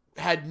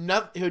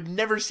who'd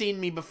never seen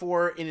me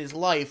before in his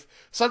life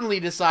suddenly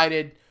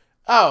decided,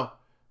 I'm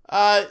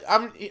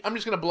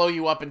just going to blow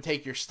you up and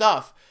take your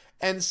stuff.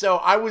 And so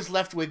I was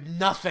left with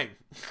nothing.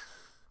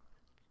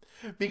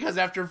 Because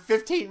after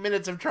 15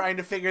 minutes of trying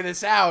to figure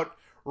this out,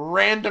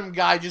 random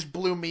guy just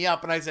blew me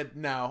up, and I said,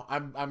 no,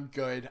 I'm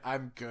good.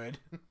 I'm good.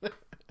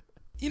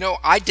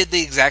 I did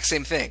the exact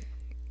same thing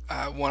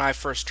when I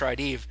first tried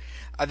EVE.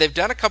 They've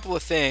done a couple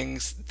of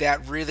things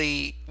that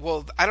really,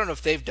 well, I don't know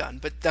if they've done,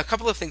 but a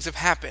couple of things have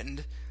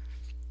happened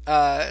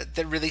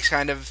that really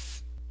kind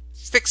of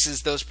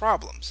fixes those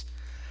problems.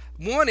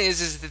 One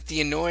is that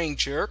the annoying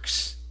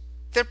jerks,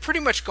 they're pretty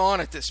much gone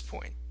at this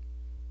point.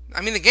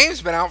 I mean, the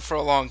game's been out for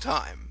a long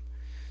time.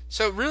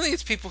 So really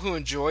it's people who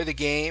enjoy the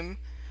game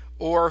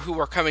or who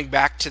are coming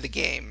back to the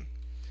game.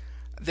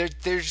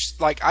 There's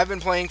like, I've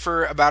been playing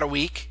for about a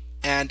week,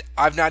 and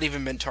I've not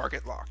even been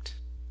target locked.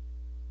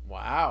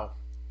 Wow.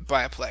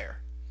 by a player.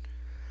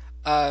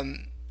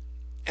 And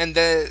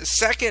the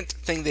second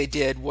thing they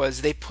did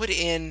was they put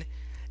in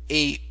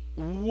a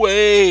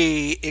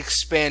way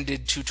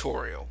expanded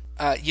tutorial.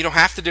 You don't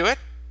have to do it.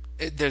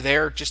 They're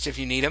there just if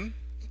you need them.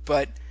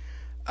 But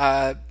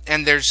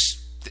and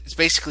it's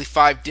basically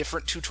 5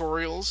 different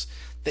tutorials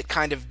that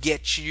kind of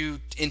get you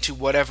into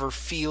whatever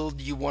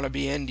field you want to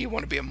be in. Do you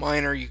want to be a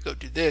miner? You go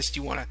do this. Do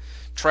you want to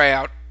try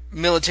out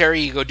military?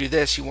 You go do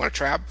this. You want to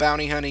try out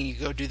bounty hunting? You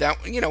go do that.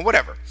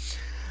 Whatever.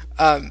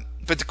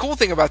 But the cool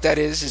thing about that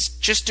is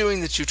just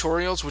doing the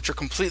tutorials, which are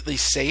completely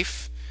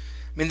safe.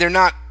 I mean,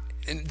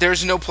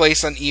 there's no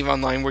place on EVE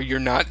Online where you're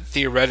not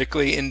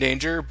theoretically in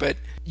danger, but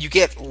you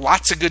get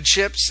lots of good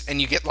ships and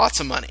you get lots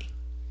of money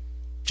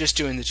just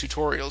doing the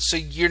tutorials. So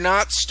you're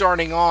not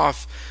starting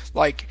off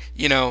like,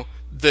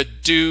 the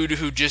dude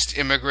who just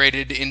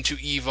immigrated into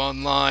EVE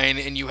Online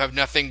and you have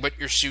nothing but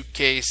your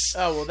suitcase.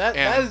 Oh, well, that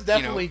is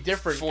definitely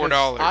different.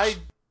 $4.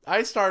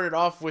 I started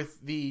off with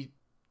the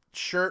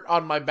shirt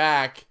on my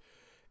back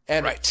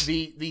and right.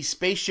 the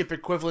spaceship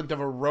equivalent of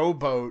a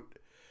rowboat,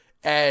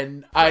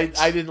 and right.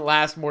 I didn't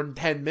last more than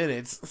 10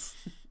 minutes.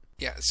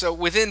 Yeah, so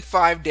within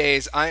 5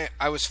 days, I'm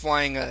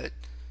flying a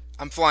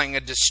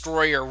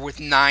destroyer with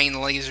 9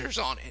 lasers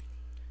on it.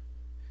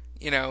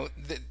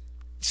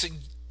 So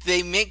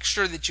they make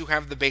sure that you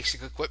have the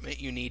basic equipment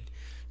you need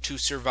to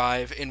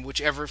survive in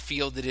whichever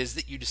field it is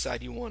that you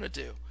decide you want to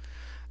do.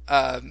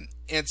 But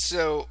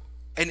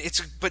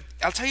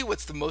I'll tell you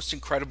what's the most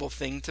incredible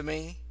thing to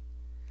me,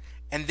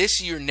 and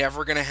this you're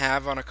never going to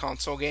have on a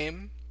console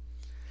game.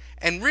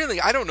 And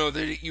really, I don't know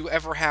that you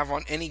ever have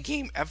on any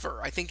game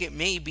ever. I think it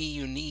may be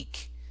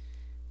unique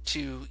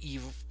to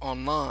EVE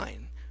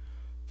Online.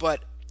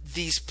 But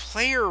these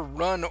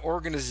player-run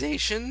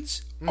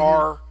organizations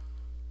are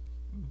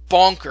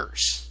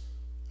bonkers.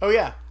 Oh,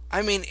 yeah.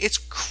 I mean, it's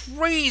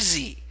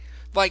crazy.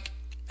 Like,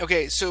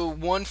 okay, so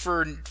one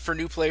for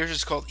new players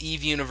is called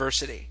EVE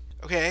University.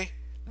 Okay?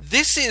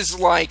 This is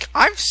like,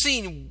 I've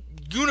seen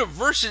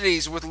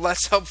universities with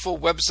less helpful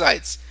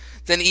websites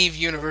than EVE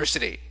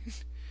University.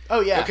 Oh,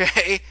 yeah.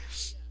 Okay?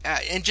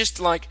 And just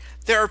like,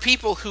 there are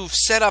people who've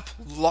set up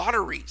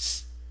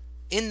lotteries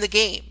in the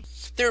game.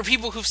 There are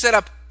people who've set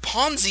up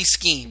Ponzi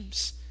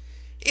schemes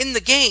in the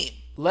game.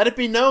 Let it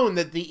be known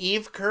that the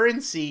EVE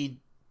currency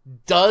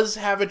does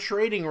have a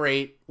trading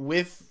rate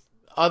with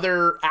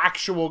other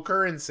actual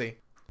currency.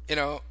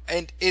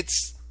 And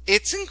it's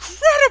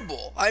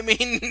incredible. I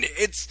mean,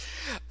 it's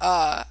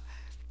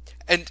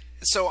and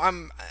so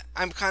I'm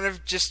kind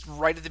of just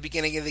right at the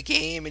beginning of the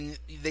game, and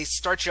they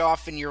start you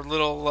off in your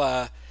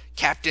little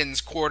captain's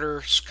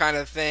quarters kind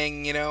of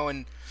thing,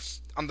 and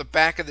on the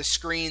back of the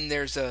screen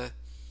there's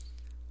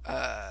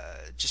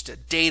just a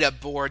data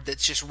board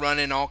that's just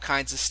running all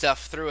kinds of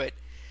stuff through it.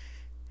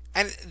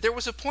 And there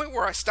was a point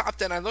where I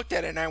stopped and I looked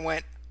at it and I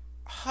went,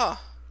 all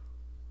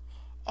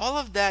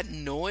of that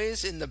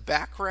noise in the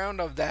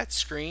background of that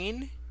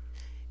screen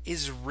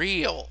is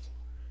real.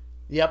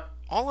 Yep.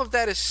 All of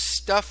that is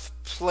stuff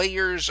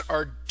players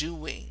are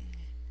doing.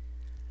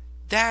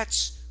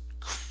 That's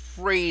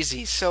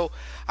crazy. So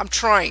I'm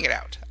trying it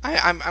out.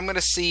 I'm going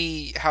to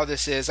see how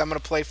this is. I'm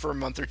going to play for a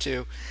month or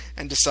two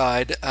and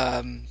decide,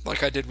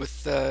 like I did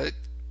with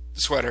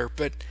Sweater.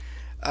 But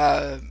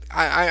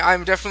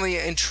I'm definitely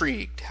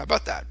intrigued. How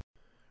about that?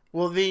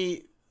 Well,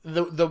 the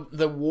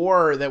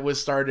war that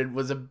was started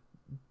was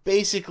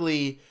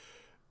basically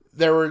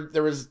there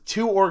was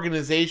 2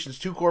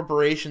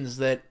 corporations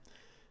that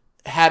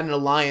had an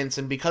alliance,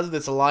 and because of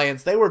this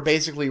alliance, they were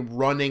basically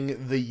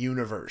running the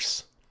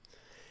universe.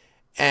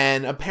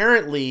 And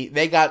apparently,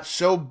 they got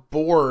so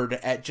bored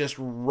at just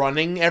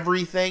running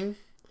everything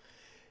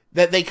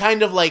that they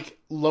kind of like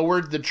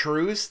lowered the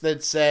truce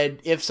that said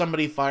if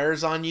somebody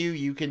fires on you,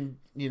 you can,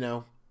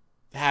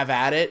 have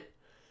at it.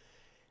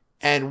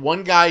 And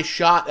one guy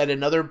shot at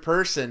another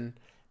person,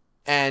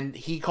 and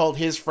he called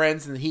his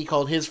friends, and he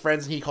called his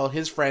friends, and he called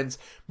his friends.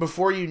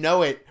 Before you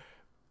know it,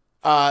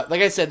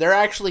 like I said, there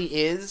actually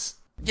is...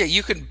 Yeah,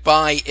 you can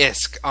buy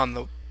ISK on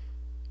the...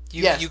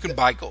 Yes, you can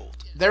buy gold.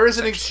 There is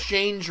an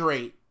exchange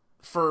rate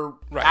for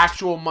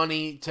actual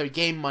money to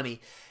game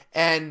money.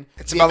 And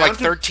it's about like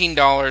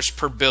 $13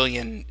 per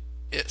billion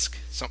ISK,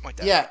 something like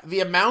that. Yeah,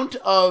 the amount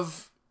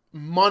of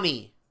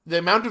money, the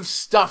amount of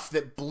stuff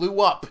that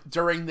blew up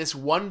during this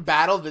one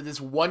battle that this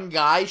one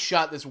guy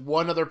shot this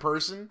one other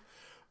person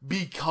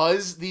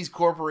because these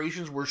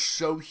corporations were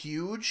so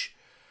huge...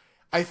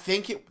 I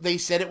think they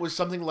said it was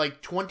something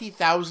like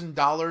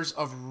 $20,000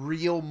 of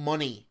real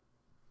money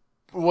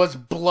was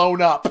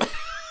blown up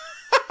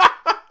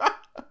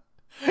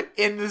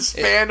in the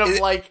span of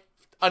like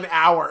an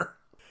hour.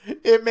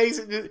 It makes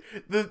it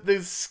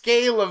the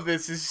scale of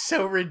this is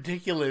so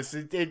ridiculous.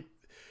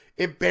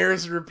 It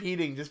bears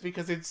repeating just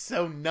because it's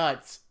so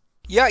nuts.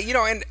 Yeah,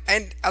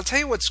 and I'll tell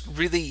you what's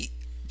really,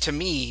 to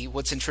me,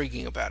 what's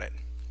intriguing about it.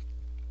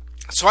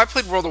 So I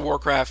played World of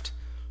Warcraft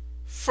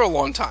for a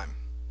long time.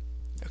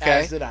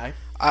 Okay. As did I.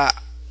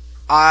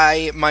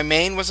 My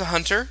main was a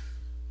hunter,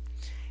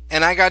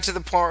 And I got to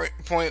the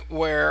point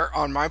where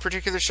on my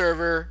particular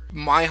server,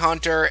 my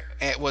hunter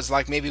it was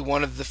like maybe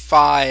one of the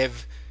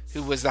 5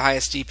 who was the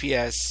highest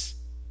DPS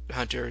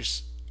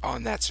hunters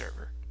on that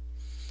server.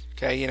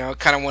 Okay, it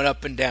kind of went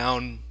up and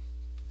down,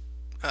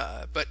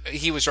 but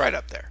he was right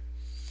up there.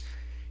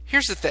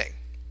 Here's the thing.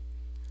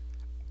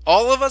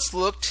 All of us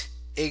looked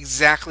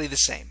exactly the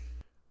same.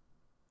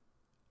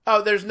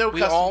 Oh, there's no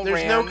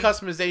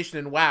customization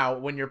in WoW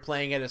when you're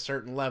playing at a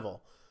certain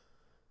level.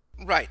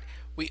 Right.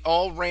 We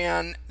all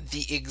ran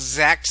the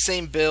exact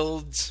same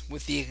builds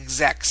with the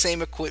exact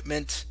same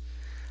equipment,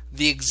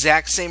 the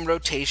exact same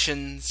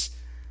rotations.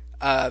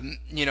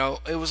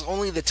 It was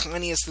only the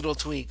tiniest little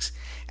tweaks,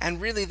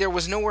 and really there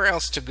was nowhere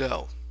else to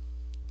go.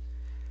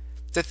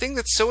 The thing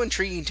that's so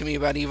intriguing to me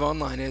about EVE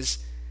Online is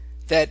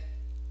that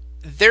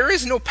there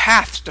is no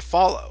path to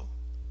follow.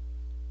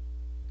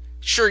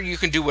 Sure, you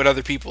can do what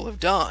other people have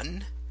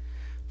done,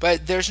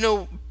 but there's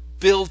no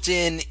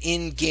built-in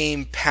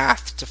in-game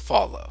path to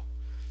follow.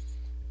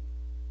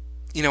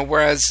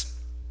 Whereas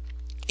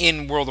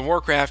in World of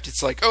Warcraft,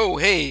 it's like, oh,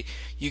 hey,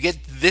 you get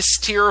this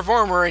tier of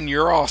armor and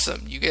you're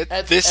awesome. You get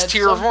this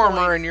tier of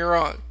armor and you're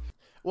on.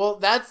 Well,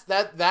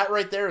 that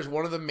right there is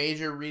one of the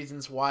major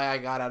reasons why I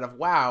got out of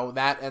WoW.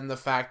 That and the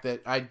fact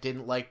that I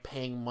didn't like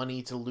paying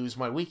money to lose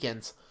my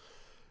weekends.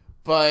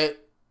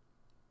 But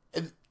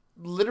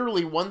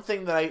literally one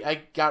thing that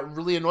I got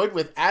really annoyed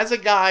with, as a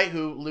guy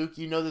who, Luke,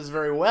 you know this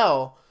very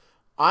well,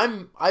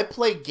 I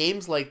play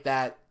games like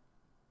that.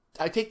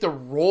 I take the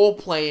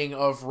role-playing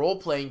of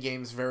role-playing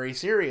games very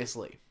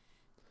seriously.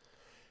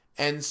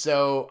 And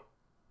so,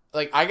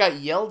 I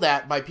got yelled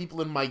at by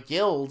people in my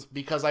guild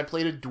because I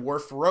played a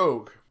dwarf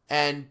rogue.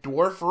 And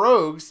dwarf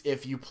rogues,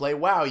 if you play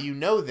WoW, you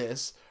know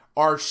this,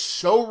 are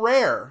so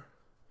rare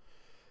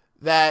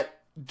that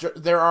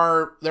there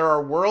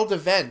are world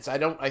events.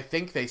 I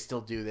think they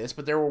still do this,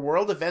 but there were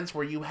world events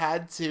where you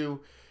had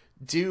to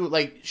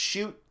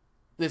shoot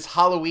this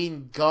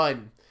Halloween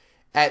gun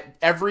at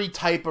every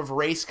type of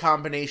race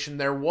combination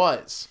there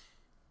was.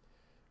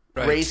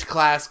 Right. Race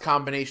class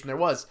combination there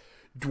was.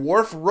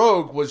 Dwarf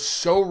Rogue was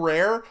so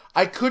rare,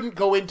 I couldn't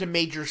go into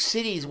major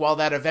cities while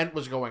that event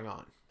was going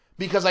on.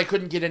 Because I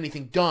couldn't get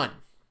anything done.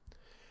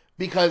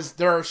 Because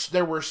there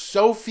were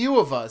so few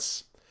of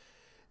us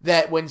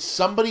that when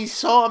somebody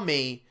saw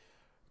me,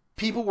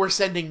 people were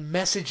sending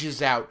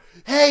messages out.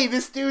 Hey,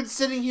 this dude's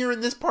sitting here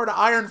in this part of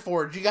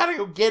Ironforge. You gotta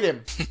go get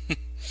him.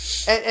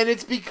 And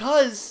it's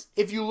because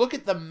if you look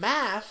at the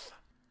math,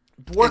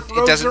 dwarf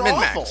rogues are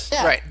awful.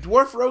 Yeah, right.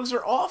 Dwarf rogues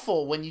are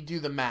awful when you do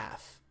the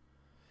math,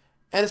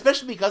 and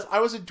especially because I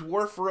was a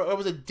dwarf. I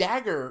was a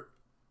dagger,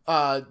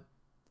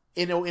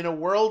 in a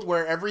world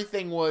where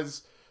everything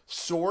was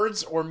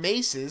swords or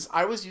maces.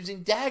 I was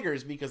using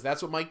daggers because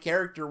that's what my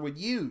character would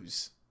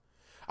use.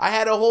 I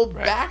had a whole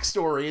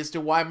backstory as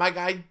to why my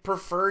guy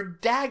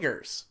preferred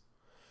daggers.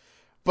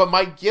 But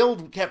my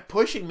guild kept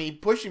pushing me,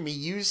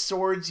 use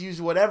swords,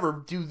 use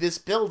whatever, do this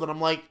build, and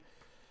I'm like,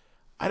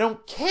 I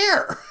don't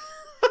care.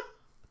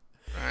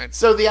 Right.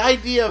 So the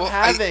idea of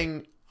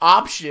having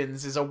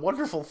options is a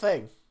wonderful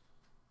thing.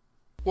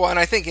 Well, and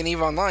I think in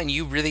EVE Online,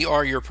 you really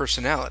are your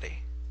personality.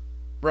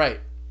 Right.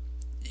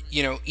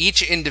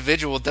 Each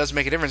individual does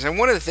make a difference. And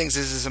one of the things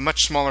is it's a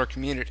much smaller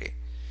community.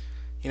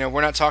 We're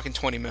not talking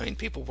 20 million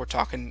people. We're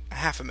talking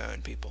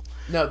 500,000 people.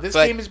 No, this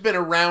game has been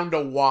around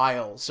a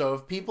while. So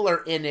if people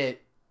are in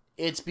it,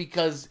 it's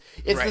because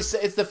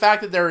it's the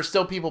fact that there are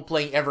still people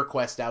playing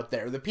EverQuest out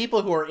there. The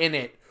people who are in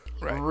it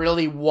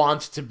really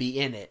want to be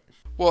in it.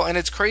 Well, and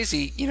it's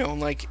crazy, you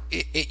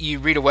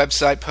read a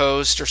website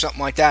post or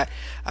something like that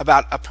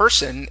about a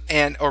person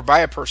or by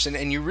a person,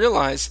 and you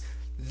realize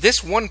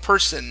this one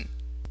person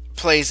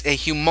plays a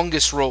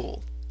humongous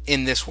role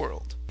in this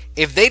world.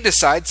 If they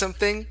decide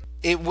something,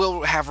 it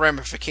will have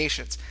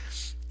ramifications.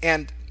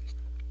 And,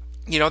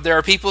 there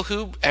are people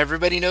who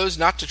everybody knows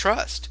not to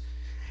trust.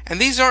 And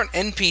these aren't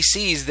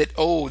NPCs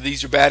that,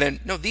 these are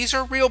bad. No, these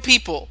are real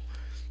people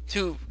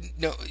who,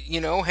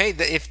 hey,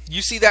 if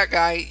you see that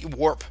guy,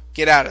 warp,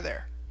 get out of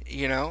there,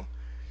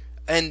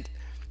 And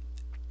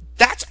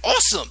that's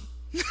awesome,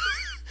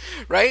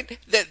 right?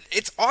 That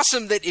it's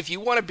awesome that if you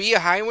want to be a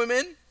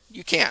highwayman,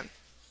 you can.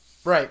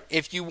 Right.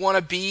 If you want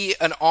to be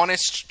an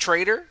honest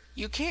trader,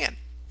 you can.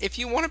 If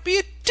you want to be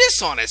a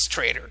dishonest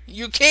trader,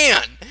 you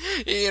can,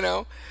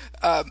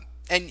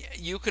 and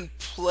you can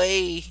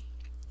play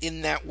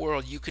in that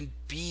world. You can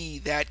be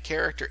that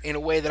character in a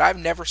way that I've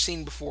never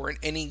seen before in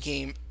any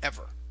game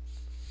ever.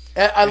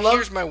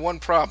 Here's my one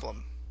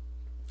problem.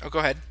 Oh, go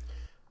ahead.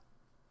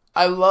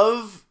 I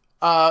love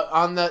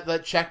on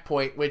the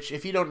checkpoint, which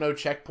if you don't know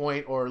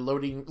checkpoint or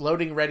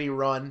loading ready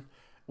run,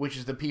 which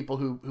is the people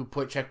who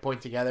put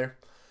checkpoint together.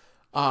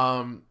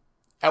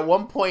 At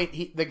one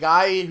point, the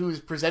guy who's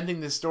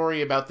presenting this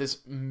story about this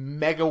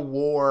mega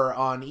war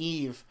on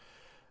EVE,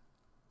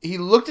 he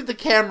looked at the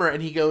camera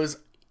and he goes,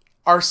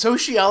 "Are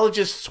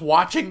sociologists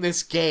watching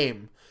this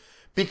game?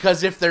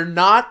 Because if they're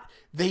not,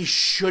 they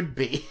should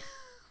be."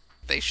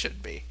 They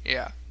should be,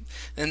 yeah.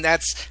 And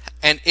it's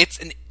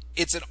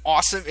an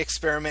awesome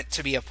experiment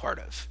to be a part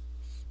of.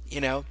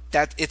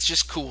 That it's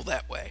just cool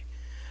that way.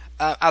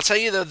 I'll tell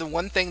you, though, the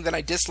one thing that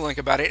I dislike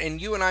about it,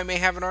 and you and I may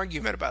have an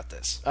argument about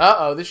this.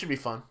 Uh-oh, this should be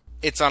fun.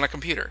 It's on a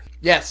computer.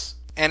 Yes.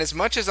 And as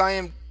much as I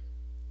am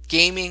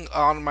gaming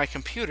on my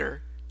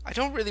computer, I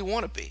don't really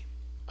want to be.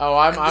 Oh,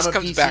 I'm this a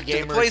comes PC back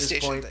gamer to the at this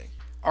PlayStation point. thing.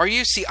 Are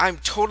you? See, I'm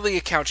totally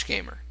a couch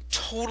gamer.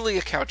 Totally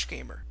a couch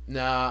gamer.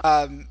 Nah.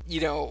 I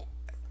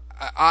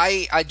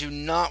do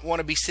not want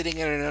to be sitting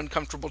in an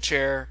uncomfortable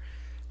chair,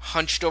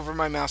 hunched over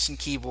my mouse and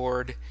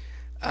keyboard,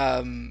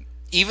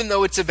 even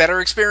though it's a better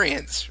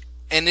experience.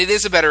 And it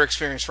is a better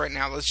experience right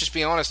now. Let's just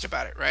be honest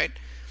about it, right?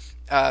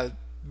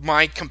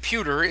 My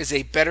computer is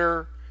a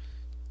better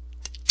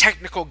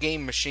technical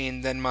game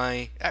machine than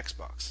my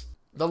Xbox.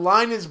 The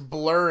line is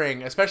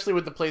blurring, especially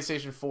with the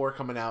PlayStation 4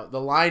 coming out. The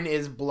line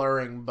is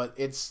blurring, but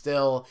it's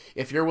still,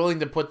 if you're willing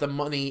to put the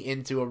money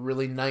into a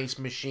really nice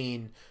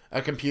machine,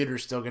 a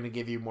computer's still going to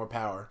give you more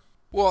power.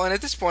 Well, and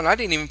at this point, I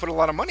didn't even put a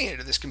lot of money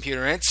into this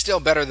computer, and it's still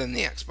better than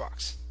the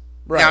Xbox.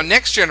 Right. Now,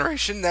 next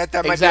generation, that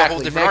might be a whole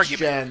different next argument.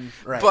 Gen,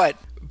 right.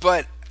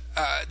 But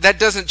that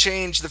doesn't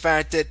change the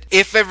fact that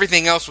if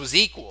everything else was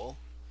equal,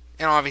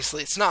 and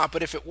obviously it's not,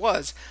 but if it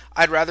was,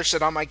 I'd rather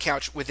sit on my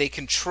couch with a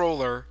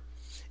controller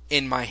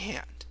in my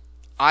hand.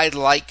 I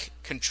like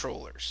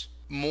controllers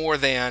more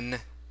than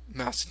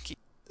mouse and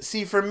keyboard.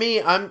 See, for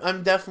me,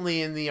 I'm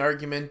definitely in the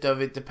argument of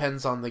it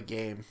depends on the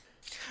game.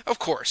 Of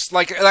course.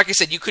 Like I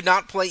said, you could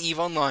not play EVE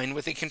Online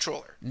with a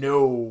controller.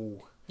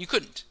 No. You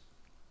couldn't.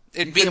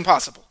 It'd be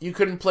impossible. You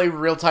couldn't play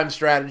real-time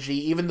strategy,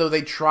 even though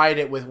they tried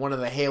it with one of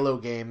the Halo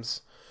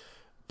games.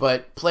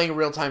 But playing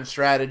real-time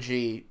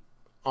strategy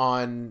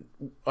on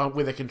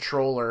with a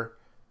controller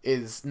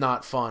is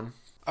not fun.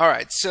 All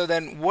right, so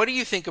then what do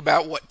you think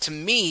about what, to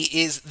me,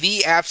 is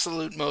the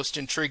absolute most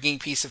intriguing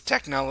piece of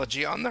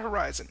technology on the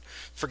horizon?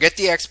 Forget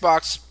the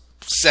Xbox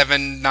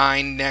 7,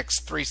 9,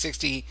 Next,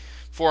 360,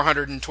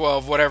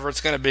 412, whatever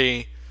it's going to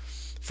be.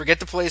 Forget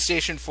the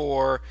PlayStation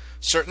 4.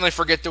 Certainly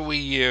forget the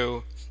Wii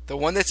U. The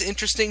one that's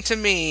interesting to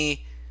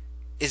me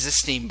is a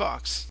Steam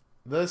box.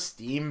 The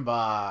Steam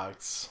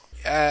box.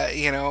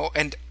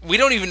 And we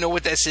don't even know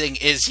what this thing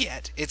is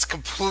yet. It's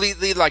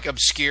completely,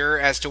 obscure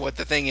as to what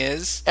the thing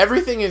is.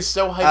 Everything is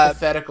so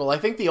hypothetical. I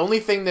think the only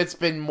thing that's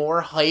been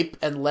more hype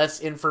and less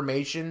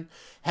information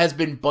has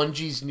been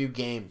Bungie's new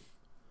game,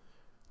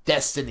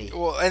 Destiny.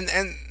 Well, and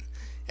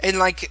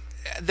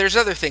there's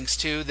other things,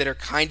 too, that are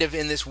kind of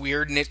in this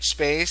weird niche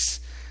space.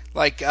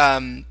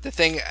 The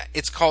thing,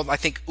 it's called, I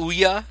think,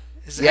 Ouya.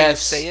 Is that how you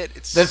say it?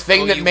 It's the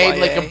thing that made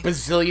OUYA. $1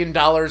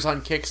 bazillion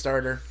on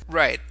Kickstarter.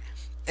 Right.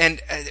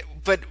 And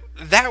but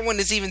that one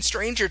is even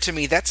stranger to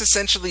me. That's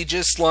essentially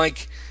just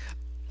like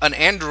an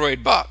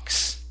Android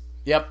box.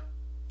 Yep.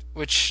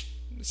 Which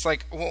it's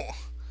like, well,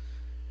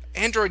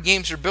 Android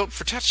games are built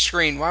for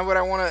touchscreen. Why would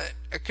I want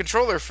a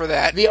controller for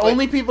that? The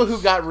only people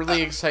who got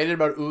really excited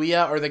about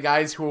Ouya are the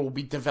guys who will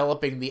be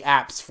developing the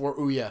apps for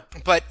Ouya.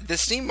 But the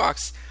Steam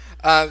box,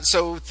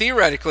 so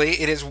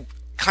theoretically, it is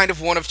kind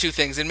of one of two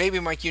things. And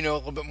maybe, Mike, you know a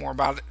little bit more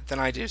about it than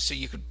I do, so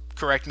you could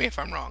correct me if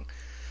I'm wrong.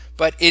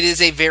 But it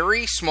is a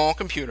very small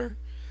computer.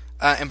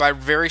 And by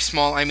very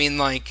small, I mean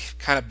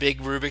kind of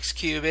big Rubik's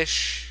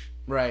Cube-ish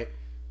right.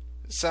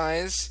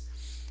 size.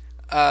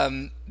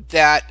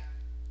 That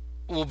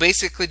will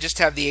basically just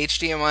have the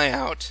HDMI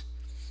out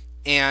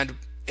and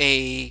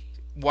a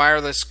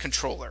wireless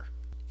controller.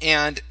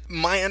 And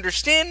my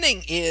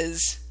understanding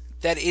is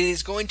that it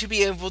is going to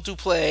be able to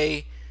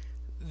play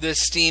the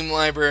Steam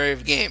library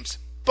of games.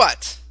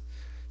 But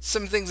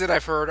some things that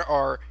I've heard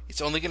are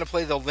it's only going to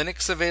play the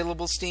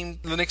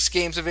Linux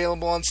games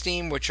available on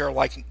Steam, which are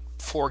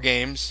 4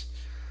 games.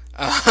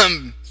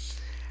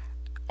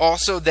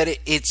 Also, that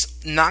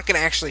it's not going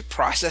to actually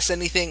process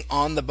anything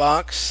on the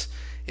box.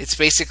 It's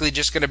basically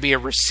just going to be a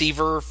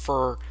receiver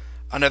for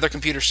another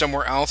computer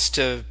somewhere else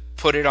to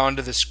put it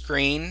onto the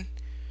screen,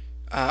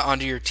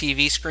 onto your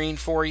TV screen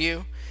for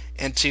you,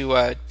 and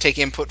to take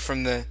input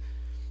from the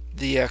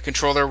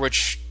controller,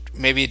 which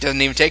maybe it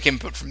doesn't even take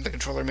input from the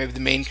controller. Maybe the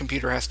main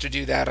computer has to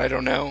do that. I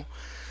don't know.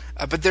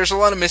 But there's a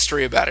lot of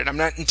mystery about it. I'm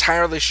not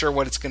entirely sure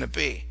what it's going to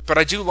be. But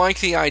I do like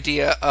the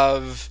idea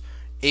of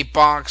a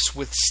box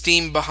with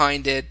Steam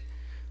behind it,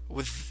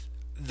 with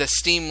the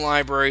Steam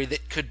library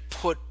that could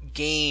put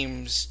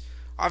games,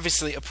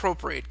 obviously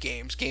appropriate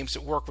games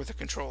that work with a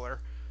controller,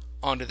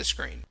 onto the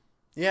screen.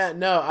 Yeah,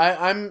 no,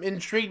 I'm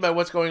intrigued by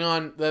what's going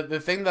on. The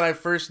thing that I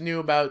first knew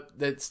about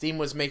that Steam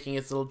was making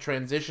its little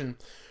transition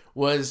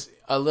was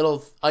a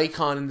little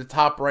icon in the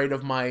top right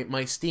of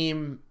my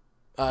Steam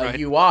right.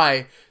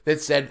 UI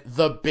that said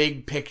the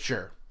big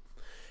picture.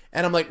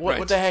 And I'm like,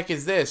 what the heck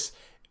is this?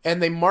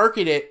 And they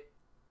market it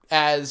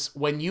as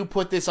when you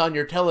put this on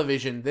your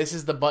television, this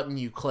is the button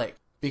you click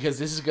because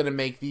this is going to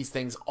make these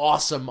things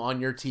awesome on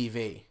your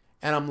TV.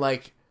 And I'm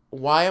like,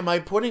 why am I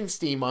putting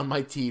Steam on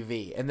my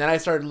TV? And then I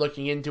started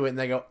looking into it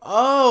and I go,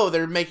 oh,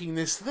 they're making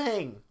this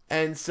thing.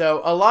 And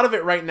so a lot of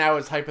it right now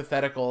is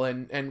hypothetical,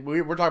 and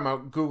we're talking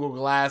about Google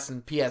Glass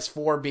and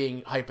PS4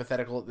 being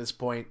hypothetical at this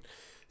point.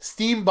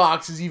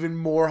 Steambox is even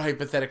more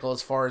hypothetical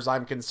as far as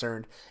I'm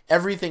concerned.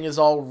 Everything is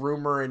all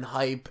rumor and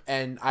hype,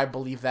 and I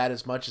believe that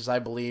as much as I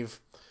believe,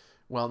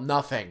 well,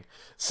 nothing.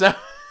 So,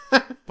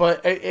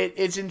 but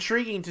it's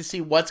intriguing to see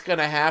what's going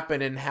to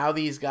happen and how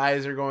these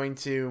guys are going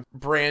to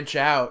branch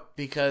out,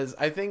 because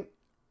I think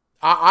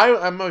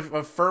I'm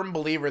a firm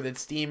believer that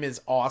Steam is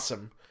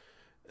awesome.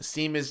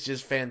 Steam is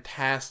just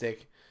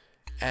fantastic.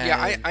 And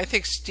Yeah, I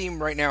think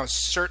Steam right now is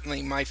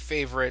certainly my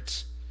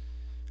favorite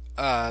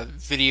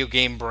video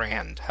game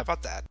brand. How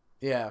about that?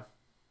 yeah.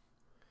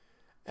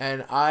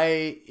 And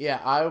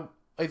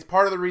it's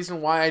part of the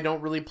reason why I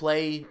don't really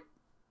play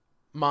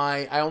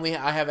I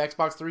have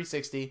Xbox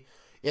 360.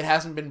 It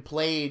hasn't been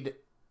played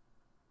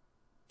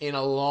in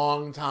a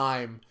long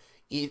time.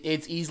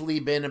 It's easily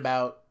been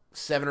about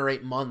 7 or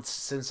 8 months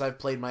since I've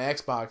played my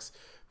Xbox,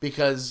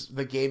 because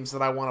the games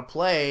that I want to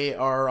play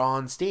are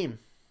on Steam.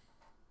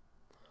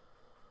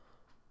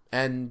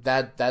 And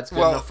that's good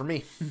enough for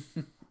me.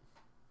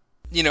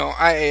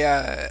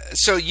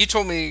 So you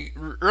told me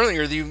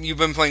earlier that you've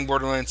been playing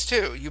Borderlands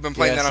 2. You've been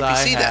playing that on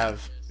PC then.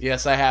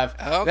 Yes, I have.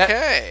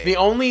 Okay.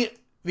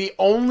 The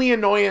only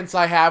annoyance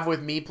I have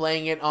with me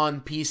playing it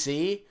on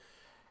PC,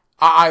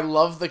 I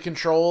love the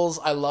controls.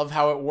 I love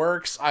how it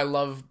works. I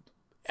love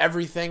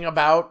everything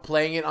about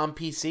playing it on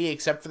PC,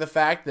 except for the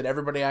fact that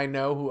everybody I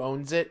know who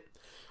owns it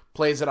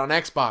plays it on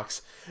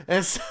Xbox.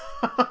 And so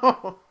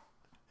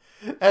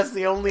that's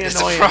the only annoyance.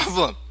 It's a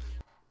problem.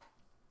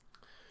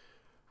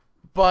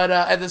 But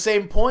at the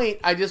same point,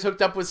 I just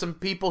hooked up with some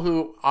people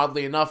who,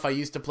 oddly enough, I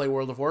used to play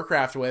World of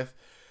Warcraft with.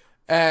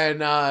 And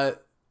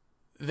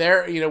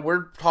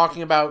we're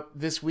talking about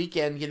this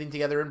weekend getting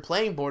together and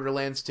playing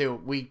Borderlands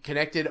 2. We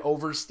connected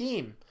over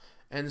Steam.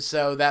 And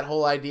so that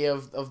whole idea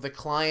of the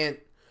client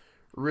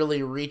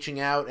really reaching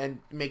out and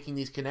making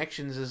these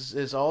connections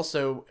is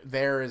also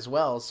there as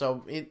well.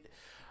 So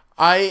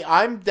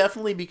I'm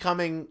definitely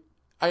becoming,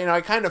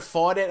 I kind of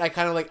fought it. I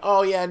kind of like,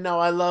 oh yeah, no,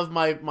 I love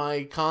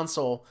my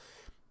console.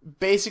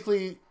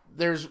 Basically,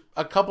 there's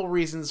a couple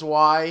reasons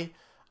why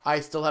I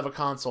still have a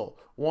console.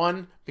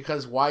 One,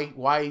 because why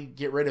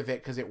get rid of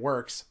it, because it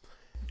works.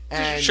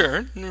 And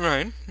sure,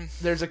 right.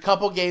 There's a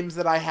couple games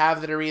that I have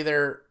that are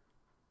either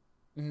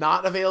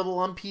not available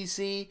on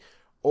PC,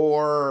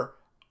 or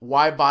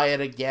why buy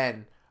it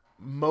again?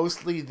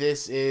 Mostly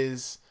this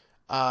is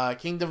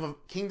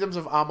Kingdoms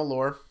of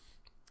Amalur,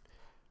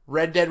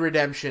 Red Dead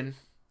Redemption,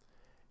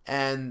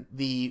 and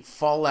the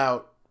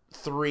Fallout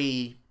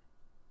 3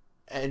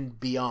 and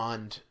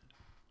Beyond,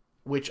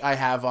 which I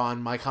have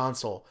on my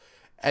console.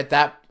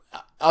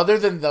 Other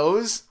than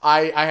those,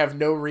 I have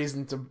no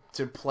reason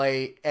to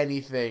play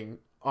anything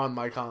on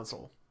my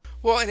console.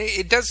 Well, and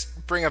it does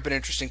bring up an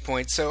interesting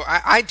point. So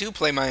I do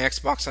play my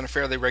Xbox on a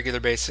fairly regular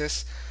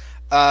basis.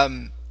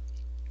 One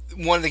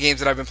of the games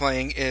that I've been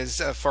playing is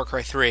Far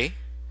Cry 3.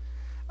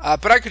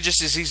 But I could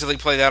just as easily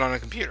play that on a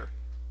computer.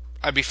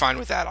 I'd be fine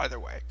with that either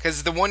way.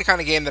 Because the one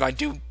kind of game that I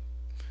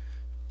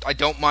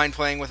don't mind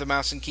playing with a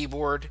mouse and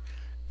keyboard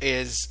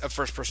is a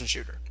first-person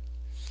shooter.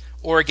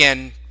 Or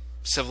again,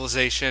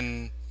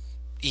 Civilization,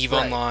 EVE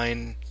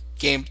Online,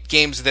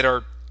 games that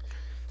are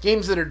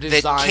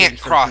designed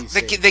for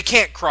PC. They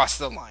can't cross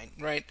the line,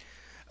 right?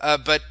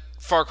 But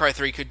Far Cry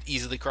 3 could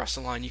easily cross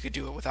the line. You could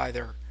do it with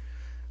either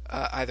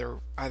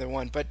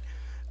one. But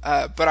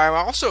I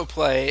also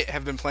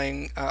have been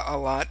playing a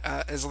lot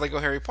as Lego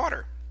Harry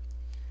Potter.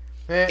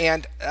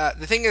 And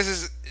the thing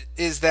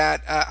is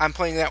that I'm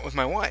playing that with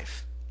my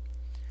wife.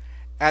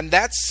 And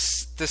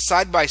that's the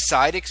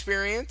side-by-side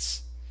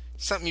experience,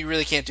 something you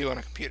really can't do on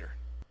a computer.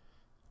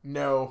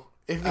 No.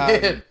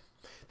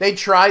 They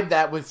tried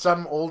that with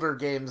some older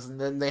games, and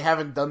then they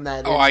haven't done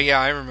that.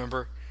 I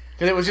remember.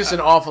 Because it was just an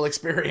awful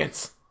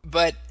experience.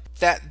 But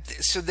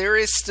so there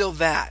is still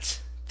that.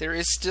 There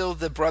is still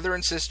the brother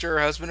and sister,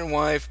 husband and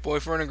wife,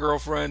 boyfriend and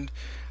girlfriend,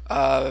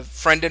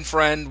 friend and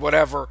friend,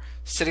 whatever,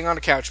 sitting on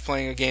a couch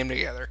playing a game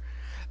together.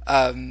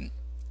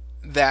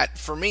 That,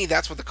 for me,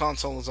 that's what the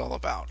console is all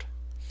about.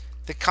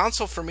 The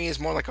console, for me, is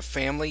more like a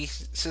family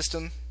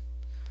system.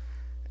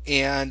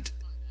 And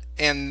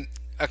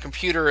a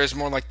computer is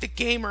more like the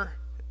gamer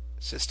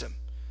system.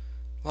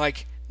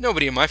 Like,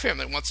 nobody in my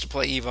family wants to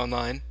play EVE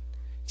Online,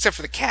 except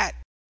for the cat.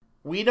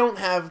 We don't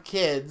have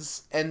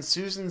kids, and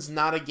Susan's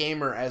not a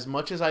gamer as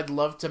much as I'd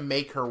love to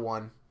make her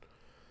one.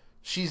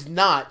 She's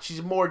not.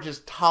 She's more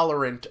just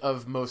tolerant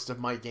of most of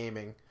my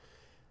gaming.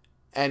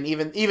 And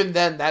even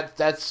then,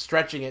 that's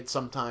stretching it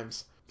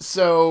sometimes.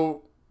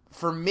 So,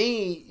 for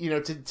me,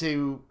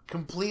 to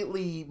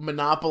completely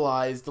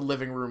monopolize the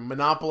living room,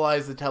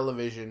 monopolize the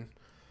television,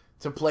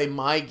 to play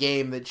my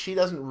game that she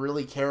doesn't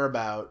really care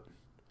about,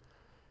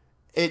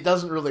 it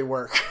doesn't really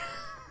work.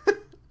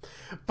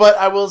 But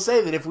I will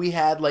say that if we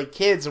had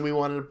kids and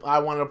I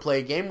wanted to play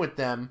a game with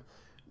them,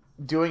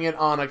 doing it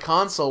on a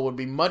console would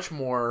be much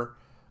more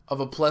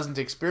of a pleasant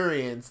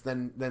experience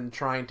than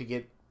trying to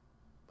get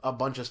a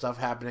bunch of stuff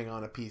happening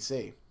on a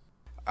PC.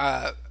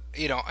 And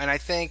I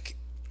think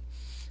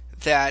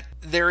that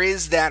there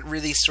is that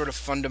really sort of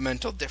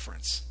fundamental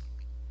difference.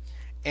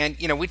 And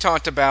we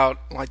talked about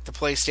like the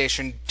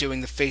PlayStation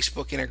doing the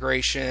Facebook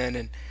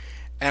integration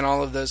and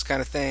all of those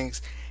kind of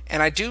things.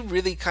 And I do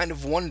really kind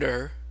of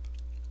wonder,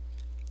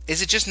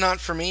 is it just not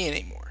for me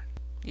anymore?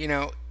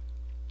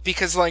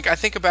 Because like I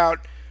think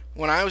about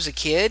when I was a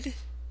kid,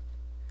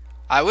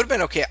 I would have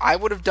been okay. I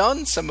would have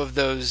done some of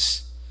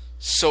those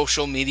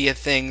social media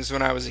things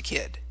when I was a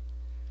kid.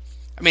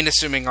 I mean,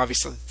 assuming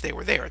obviously they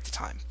were there at the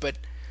time, but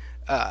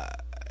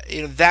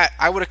that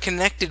I would have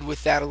connected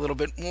with that a little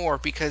bit more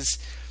because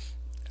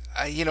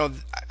I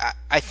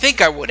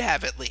think I would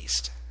have at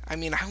least. I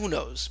mean, who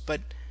knows?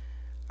 But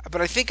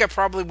I think I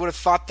probably would have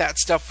thought that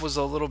stuff was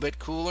a little bit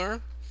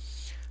cooler.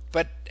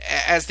 But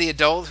as the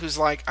adult who's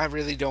like, I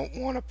really don't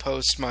want to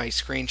post my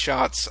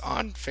screenshots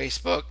on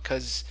Facebook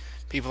because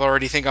people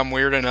already think I'm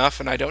weird enough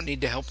and I don't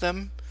need to help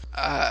them.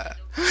 I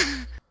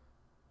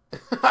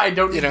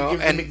don't need to give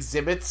them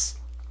exhibits.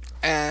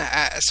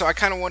 So I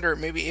kind of wonder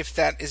maybe if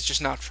that is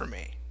just not for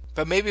me.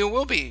 But maybe it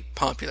will be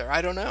popular.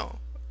 I don't know.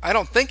 I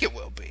don't think it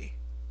will be.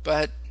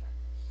 But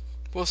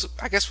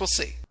I guess we'll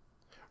see.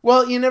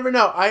 Well, you never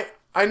know.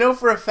 I know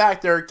for a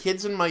fact there are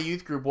kids in my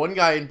youth group, one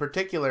guy in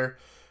particular,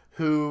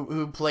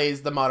 who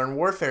plays the Modern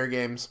Warfare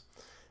games.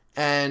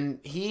 And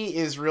he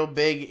is real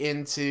big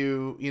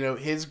into,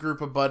 his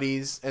group of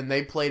buddies, and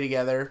they play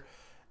together.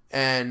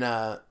 And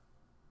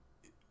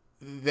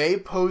they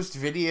post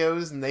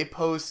videos, and they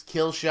post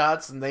kill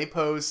shots, and they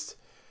post,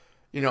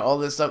 all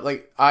this stuff.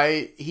 Like,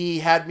 he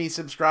had me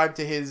subscribe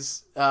to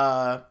his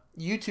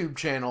YouTube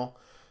channel,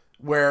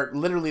 where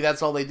literally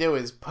that's all they do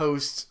is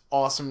post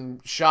awesome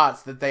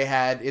shots that they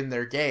had in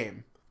their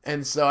game.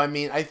 And so, I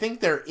mean, I think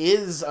there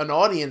is an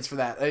audience for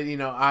that.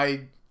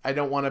 I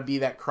don't want to be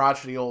that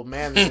crotchety old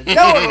man that says,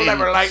 no one will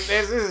ever like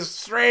this. This is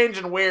strange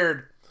and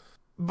weird.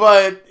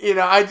 But,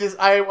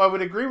 I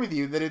would agree with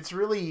you that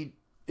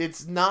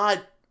it's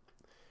not,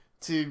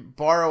 to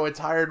borrow a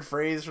tired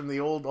phrase from the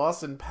old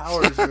Austin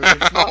Powers movie,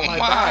 it's not my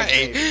bag,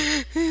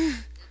 baby.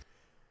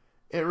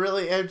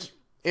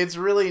 It's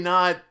really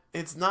not.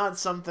 It's not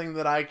something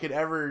that I could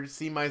ever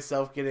see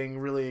myself getting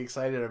really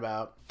excited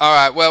about. All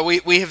right. Well,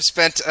 we have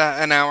spent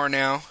an hour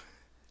now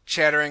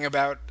chattering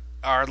about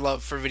our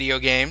love for video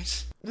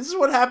games. This is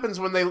what happens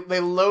when they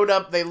load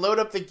up the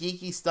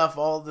geeky stuff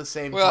all at the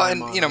same time.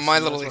 Well, and my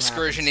little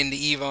excursion into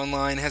EVE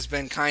Online has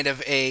been kind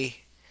of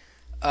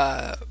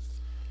an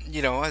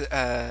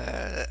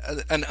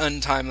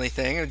untimely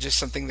thing, or just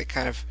something that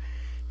kind of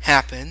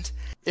happened.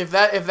 If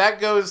that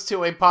goes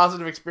to a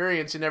positive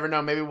experience, you never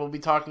know. Maybe we'll be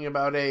talking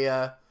about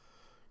a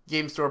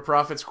Game Store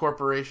Profits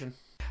Corporation.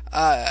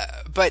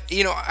 But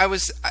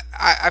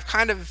I've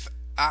kind of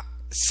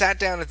sat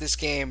down at this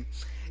game,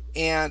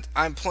 and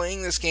I'm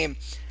playing this game,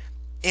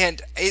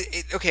 and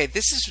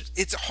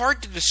it's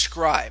hard to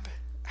describe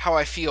how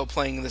I feel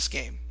playing this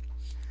game.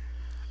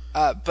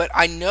 But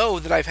I know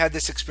that I've had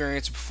this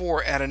experience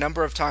before at a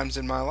number of times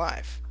in my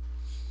life.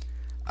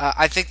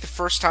 I think the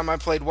first time I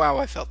played WoW,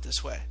 I felt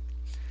this way.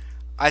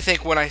 I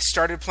think when I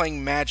started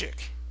playing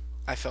Magic,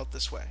 I felt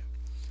this way.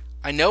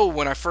 I know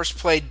when I first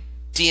played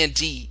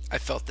D&D, I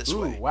felt this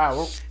way.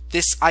 Wow.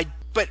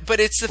 But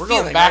it's the feeling.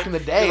 We're going back in the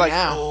day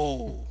now.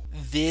 Oh,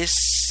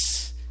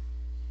 this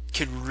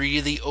could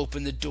really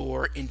open the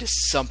door into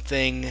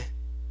something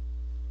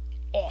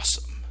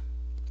awesome.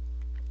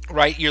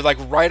 Right? You're like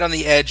right on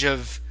the edge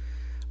of,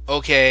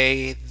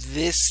 okay,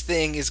 this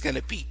thing is going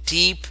to be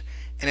deep,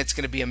 and it's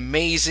going to be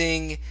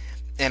amazing,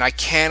 and I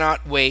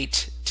cannot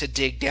wait to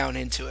dig down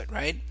into it,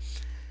 right?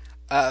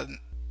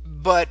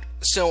 But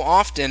so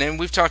often, and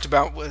we've talked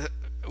about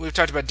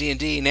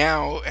D&D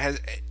now,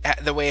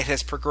 the way it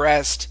has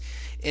progressed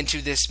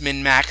into this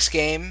min-max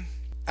game.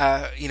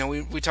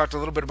 We talked a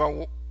little bit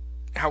about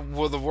how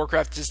World of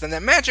Warcraft is, and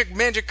that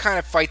Magic kind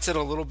of fights it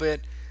a little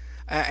bit,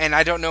 and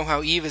I don't know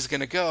how EVE is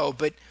going to go,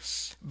 but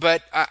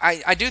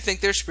I do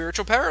think there's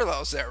spiritual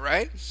parallels there,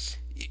 right?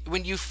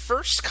 When you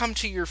first come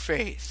to your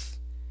faith,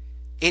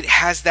 it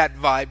has that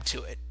vibe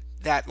to it,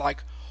 that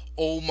like,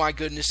 oh my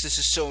goodness, this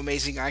is so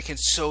amazing, I can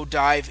so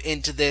dive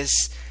into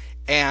this,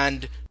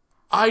 and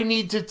I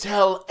need to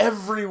tell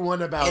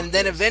everyone about it. And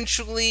then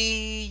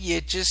eventually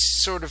you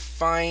just sort of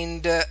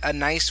find a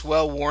nice,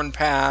 well-worn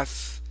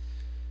path,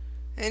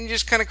 and you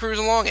just kind of cruise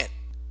along it.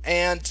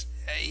 And,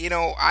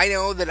 I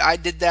know that I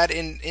did that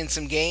in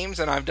some games,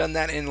 and I've done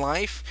that in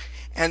life,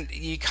 and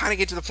you kind of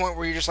get to the point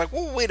where you're just like,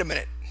 whoa, wait a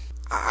minute,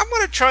 I'm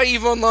going to try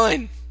EVE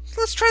Online.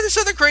 Let's try this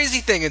other crazy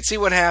thing and see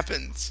what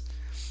happens.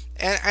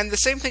 And the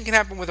same thing can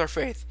happen with our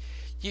faith.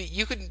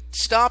 You can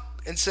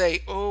stop and say,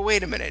 oh,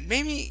 wait a minute,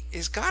 maybe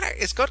is God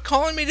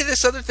calling me to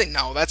this other thing?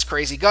 No, that's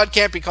crazy. God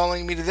can't be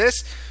calling me to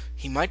this.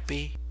 He might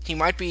be. He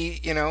might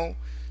be,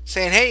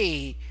 saying,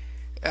 hey,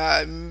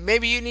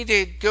 maybe you need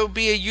to go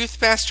be a youth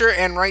pastor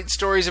and write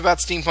stories about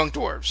steampunk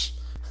dwarves.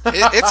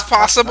 It's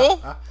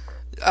possible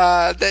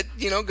that,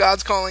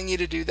 God's calling you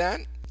to do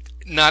that.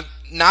 Not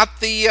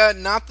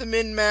the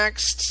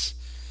min-maxed,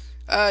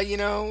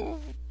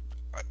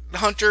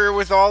 hunter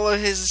with all of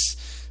his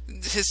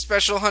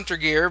special hunter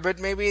gear, but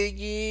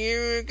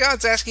maybe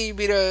God's asking you to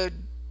be a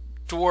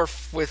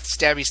dwarf with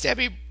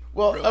stabby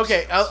Well, Real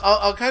okay, success.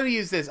 I'll kind of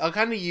use this. I'll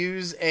kind of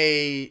use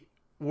a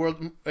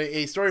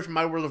story from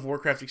my World of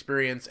Warcraft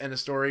experience and a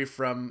story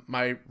from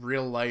my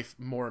real life,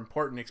 more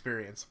important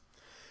experience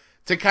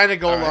to kind of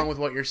go All along right. with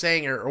what you're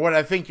saying, or what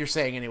I think you're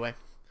saying anyway.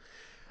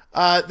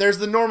 There's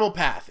the normal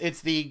path.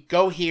 It's the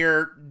go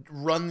here,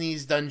 run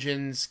these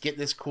dungeons, get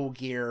this cool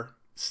gear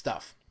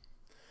stuff.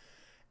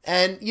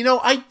 And,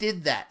 I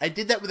did that. I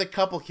did that with a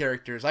couple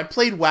characters. I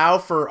played WoW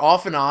for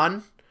off and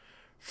on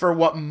for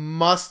what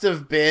must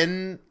have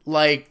been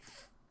like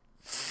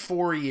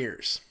 4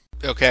 years.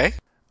 Okay.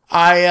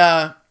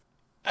 After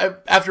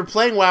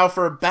playing WoW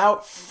for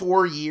about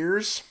 4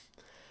 years,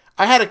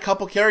 I had a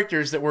couple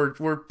characters that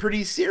were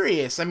pretty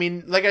serious. I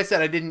mean, like I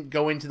said, I didn't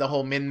go into the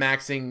whole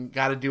min-maxing,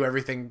 gotta do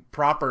everything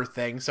proper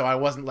thing, so I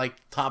wasn't like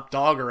top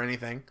dog or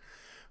anything.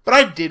 But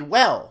I did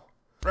well.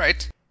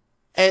 Right.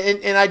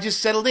 And I just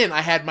settled in.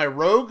 I had my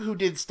rogue who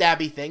did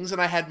stabby things, and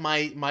I had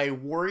my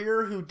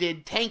warrior who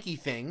did tanky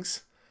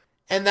things,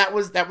 and that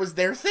was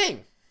their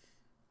thing.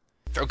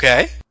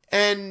 Okay.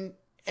 And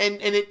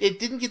it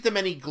didn't get them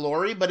any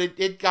glory, but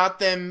it got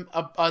them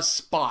a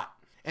spot,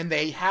 and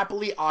they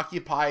happily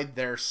occupied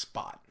their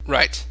spot.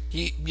 Right.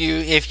 You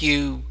if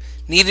you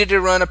needed to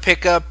run a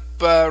pickup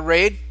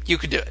raid, you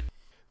could do it.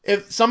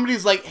 If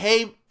somebody's like,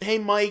 hey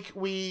Mike,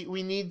 we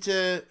need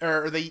to,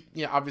 or they,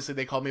 obviously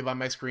they called me by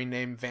my screen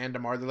name,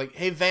 Vandemar. They're like,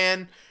 hey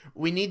Van,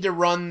 we need to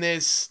run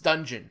this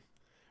dungeon.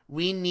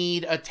 We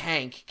need a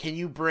tank. Can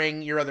you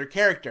bring your other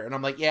character? And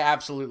I'm like, yeah,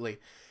 absolutely.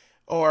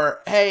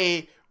 Or,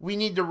 hey, we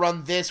need to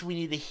run this. We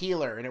need a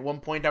healer. And at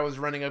one point I was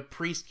running a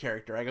priest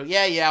character. I go,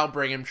 yeah, I'll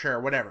bring him. Sure,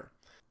 whatever.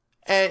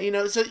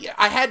 And, so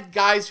I had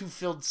guys who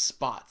filled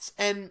spots.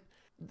 And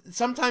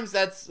sometimes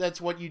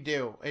that's what you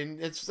do,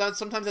 and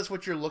sometimes that's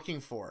what you're looking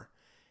for.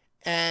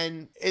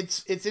 And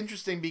it's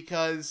interesting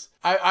because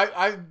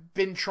I've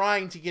been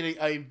trying to get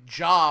a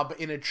job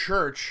in a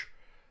church,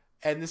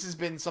 and this has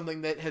been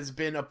something that has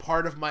been a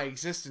part of my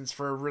existence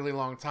for a really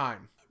long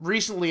time.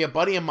 Recently, a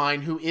buddy of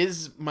mine who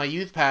is my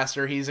youth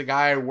pastor, he's a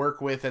guy I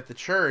work with at the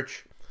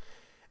church,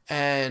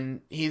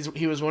 and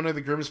he was one of the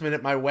groomsmen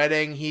at my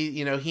wedding.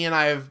 He and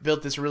I have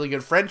built this really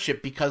good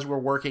friendship because we're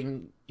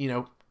working,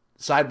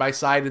 side by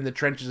side in the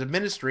trenches of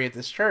ministry at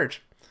this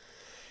church.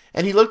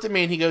 And he looked at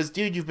me and he goes,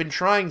 dude, you've been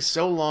trying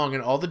so long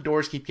and all the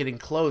doors keep getting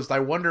closed. I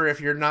wonder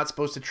if you're not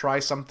supposed to try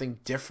something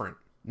different.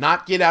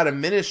 Not get out of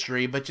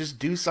ministry, but just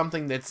do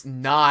something that's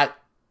not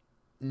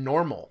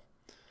normal.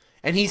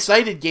 And he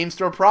cited Game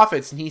Store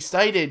Profits, and he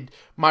cited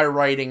my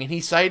writing, and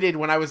he cited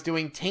when I was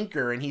doing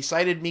Tinker, and he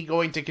cited me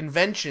going to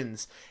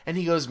conventions. And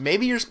he goes,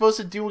 maybe you're supposed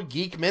to do a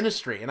geek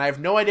ministry. And I have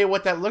no idea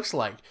what that looks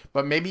like,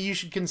 but maybe you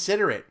should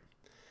consider it.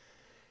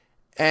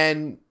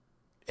 And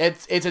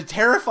it's a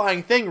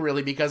terrifying thing,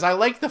 really, because I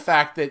like the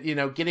fact that,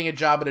 getting a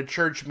job at a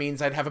church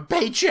means I'd have a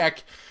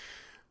paycheck.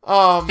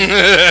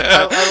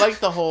 I like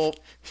the whole...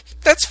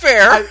 That's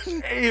fair.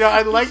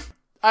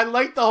 I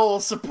like the whole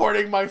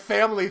supporting my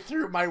family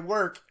through my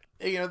work.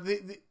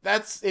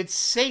 It's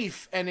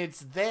safe, and it's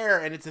there,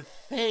 and it's a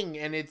thing,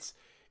 and it's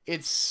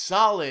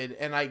solid,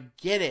 and I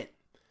get it.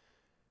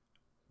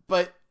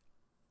 But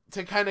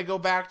to kind of go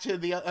back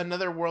to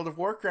another World of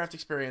Warcraft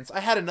experience, I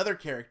had another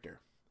character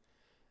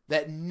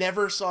that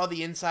never saw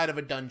the inside of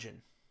a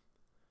dungeon.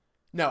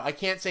 No, I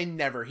can't say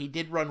never. He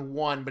did run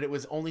one, but it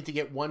was only to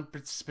get one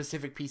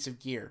specific piece of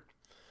gear.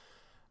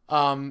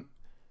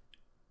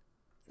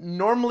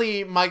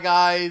 Normally my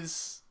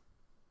guys,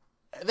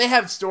 they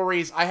have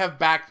stories. I have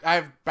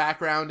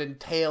background and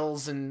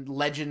tales and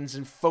legends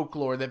and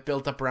folklore that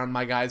built up around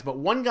my guys. But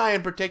one guy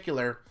in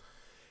particular,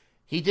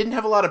 he didn't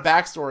have a lot of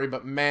backstory,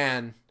 but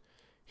man,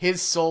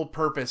 his sole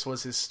purpose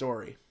was his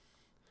story.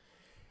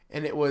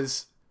 And it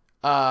was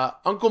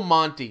Uncle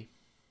Monty.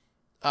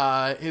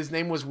 His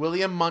name was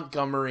William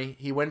Montgomery.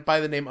 He went by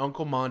the name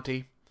Uncle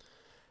Monty.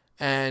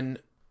 And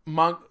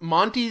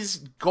Monty's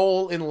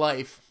goal in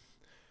life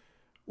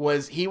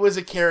was, he was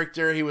a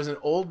character, he was an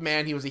old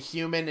man, he was a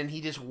human, and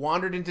he just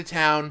wandered into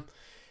town,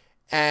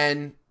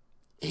 and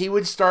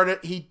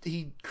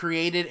he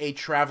created a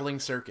traveling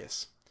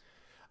circus.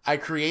 I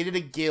created a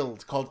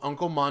guild called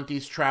Uncle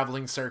Monty's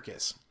Traveling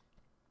Circus.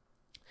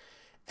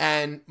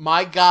 And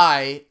my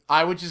guy,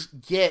 I would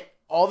just get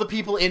all the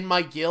people in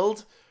my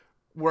guild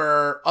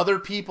were other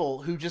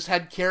people who just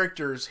had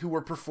characters who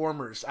were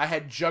performers. I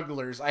had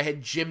jugglers, I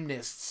had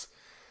gymnasts,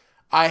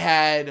 I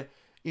had,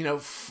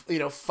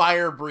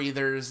 fire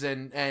breathers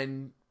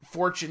and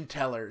fortune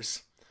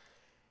tellers.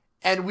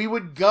 And we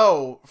would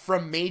go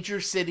from major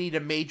city to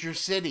major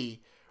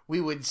city. We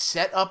would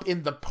set up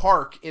in the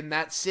park in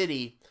that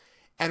city,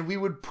 and we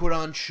would put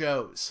on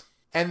shows.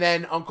 And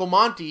then Uncle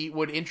Monty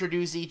would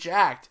introduce each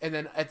act. And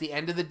then at the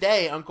end of the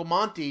day, Uncle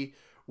Monty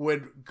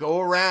would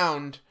go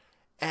around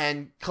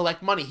and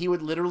collect money. He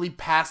would literally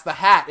pass the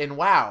hat in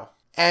WoW.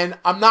 And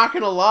I'm not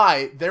going to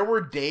lie, there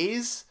were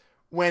days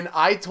when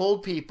I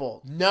told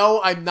people,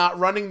 no, I'm not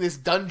running this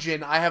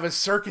dungeon. I have a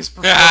circus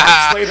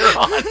performance later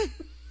on.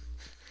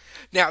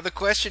 Now, the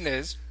question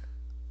is,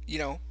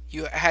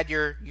 you had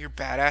your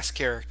badass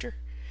character,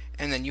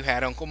 and then you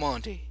had Uncle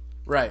Monty.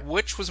 Right.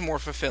 Which was more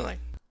fulfilling?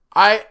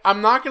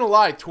 I'm not gonna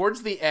lie.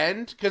 Towards the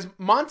end, because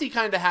Monty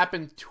kind of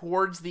happened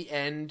towards the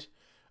end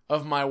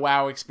of my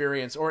WoW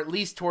experience, or at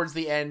least towards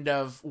the end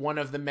of one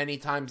of the many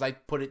times I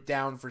put it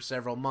down for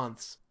several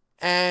months.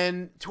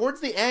 And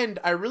towards the end,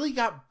 I really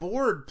got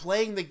bored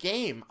playing the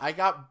game. I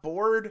got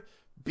bored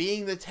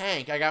being the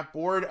tank. I got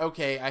bored.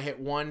 Okay, I hit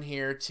 1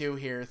 here, 2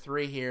 here,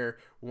 3 here,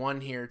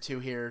 1 here, 2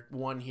 here,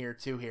 1 here,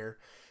 2 here.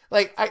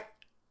 Like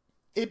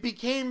it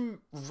became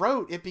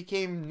rote. It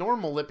became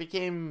normal. It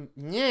became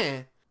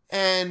yeah.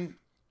 And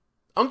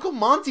Uncle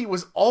Monty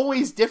was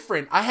always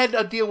different. I had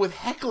to deal with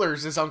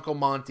hecklers as Uncle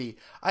Monty.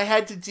 I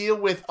had to deal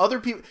with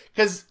other people,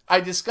 because I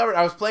discovered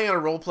I was playing on a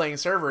role-playing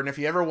server, and if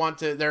you ever want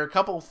to, there are a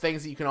couple of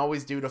things that you can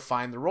always do to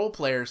find the role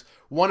players.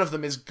 One of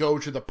them is go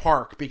to the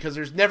park, because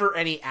there's never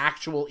any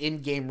actual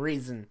in-game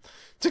reason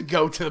to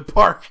go to the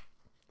park.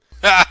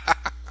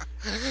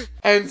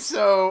 And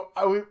so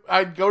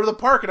I'd go to the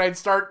park, and I'd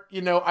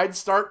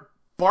start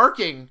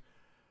barking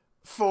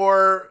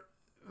for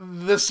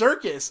the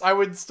circus. I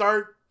would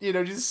start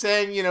just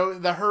saying,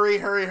 the hurry,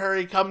 hurry,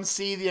 hurry, come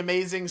see the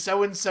amazing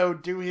so-and-so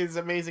do his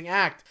amazing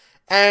act.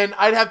 And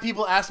I'd have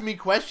people ask me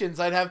questions.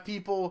 I'd have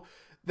people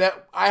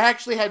that, I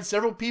actually had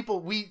several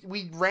people,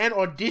 we ran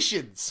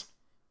auditions.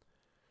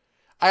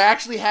 I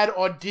actually had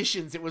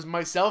auditions. It was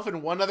myself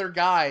and one other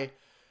guy,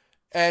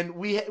 and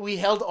we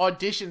held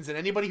auditions, and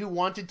anybody who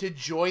wanted to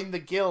join the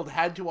guild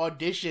had to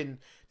audition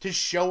to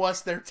show us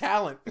their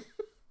talent.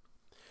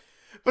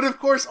 But of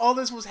course, all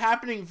this was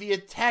happening via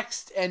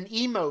text and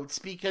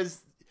emotes,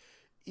 because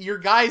your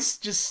guy's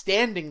just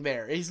standing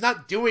there. He's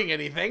not doing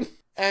anything.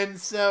 And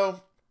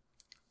so,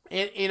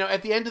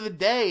 at the end of the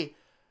day,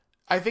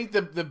 I think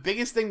the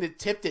biggest thing that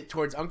tipped it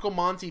towards Uncle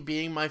Monty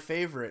being my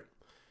favorite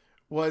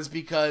was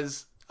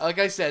because, like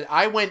I said,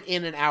 I went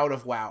in and out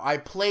of WoW. I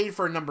played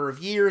for a number of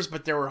years,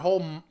 but there were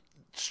whole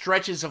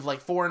stretches of like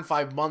 4 and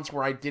 5 months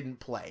where I didn't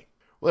play.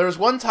 Well, there was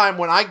one time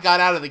when I got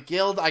out of the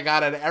guild, I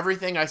got out of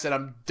everything, I said,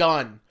 I'm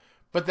done.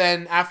 But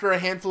then after a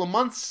handful of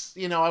months,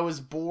 I was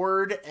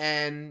bored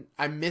and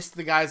I missed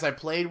the guys I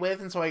played with.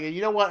 And so I go,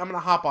 you know what? I'm going to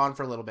hop on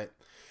for a little bit.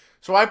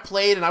 So I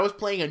played, and I was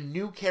playing a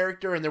new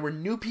character, and there were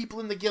new people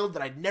in the guild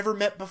that I'd never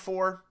met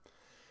before.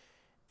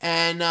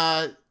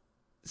 And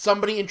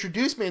somebody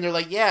introduced me, and they're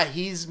like, yeah,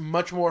 he's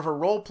much more of a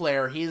role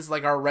player. He's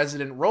like our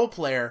resident role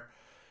player.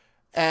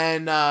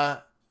 And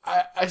I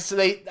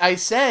said,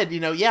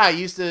 yeah, I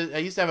used to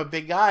have a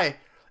big guy.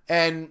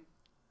 And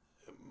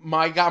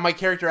my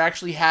character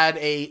actually had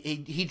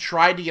he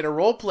tried to get a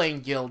role-playing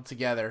guild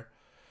together,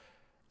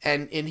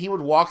 and he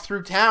would walk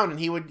through town, and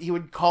he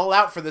would call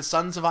out for the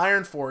Sons of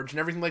Ironforge and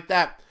everything like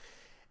that.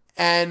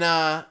 And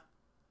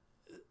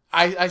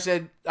I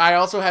said I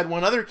also had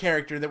one other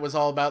character that was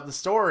all about the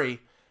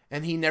story,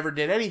 and he never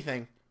did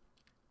anything.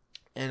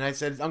 And I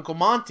said, Uncle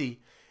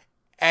Monty.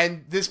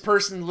 And this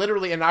person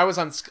literally, and I was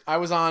on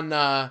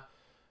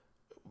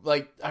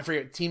like, I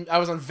forget, I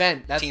was on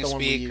Vent. That's the one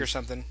we used. TeamSpeak or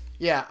something.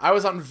 Yeah, I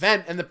was on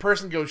Vent, and the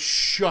person goes,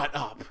 shut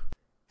up.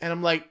 And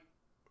I'm like,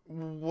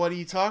 what are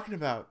you talking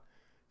about?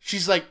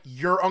 She's like,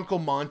 you're Uncle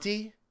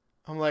Monty?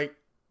 I'm like,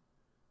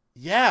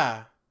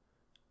 yeah,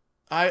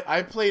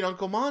 I played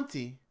Uncle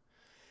Monty.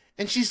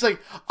 And she's like,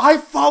 I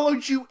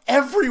followed you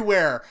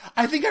everywhere.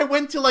 I think I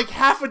went to like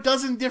half a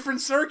dozen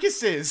different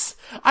circuses.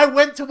 I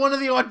went to one of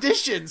the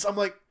auditions. I'm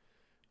like,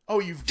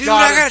 oh, Dude,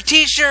 I got a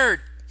t-shirt!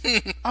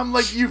 I'm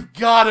like, you've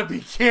got to be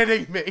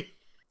kidding me.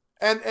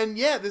 And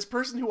yeah, this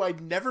person who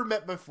I'd never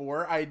met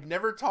before, I'd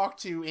never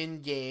talked to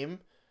in-game,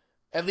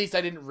 at least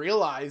I didn't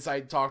realize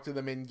I'd talked to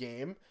them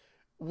in-game,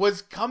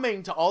 was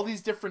coming to all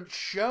these different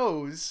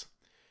shows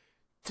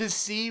to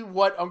see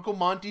what Uncle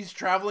Monty's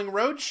Traveling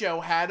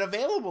Roadshow had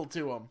available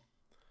to him.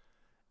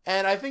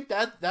 And I think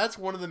that's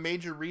one of the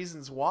major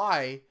reasons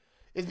why,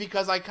 is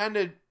because I kind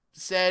of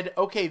said,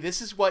 okay,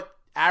 this is what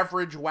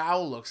average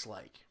WoW looks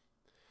like.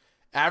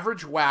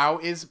 Average WoW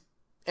is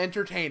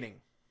entertaining.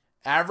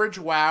 Average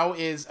WoW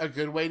is a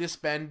good way to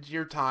spend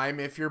your time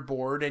if you're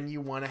bored and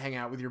you want to hang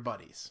out with your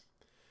buddies.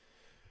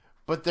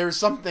 But there's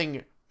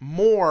something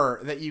more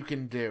that you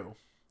can do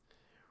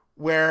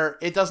where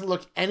it doesn't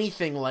look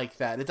anything like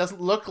that. It doesn't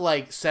look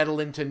like settle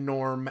into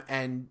norm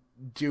and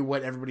do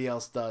what everybody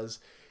else does.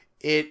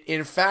 It,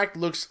 in fact,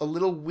 looks a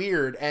little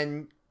weird,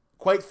 and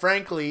quite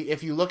frankly,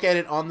 if you look at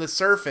it on the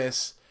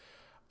surface,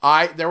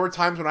 there were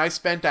times when I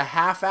spent a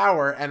half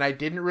hour and I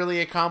didn't really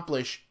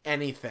accomplish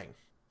anything.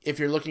 If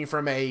you're looking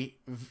from a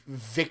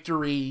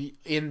victory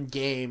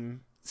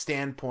in-game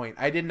standpoint,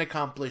 I didn't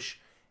accomplish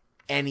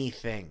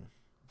anything.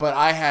 But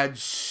I had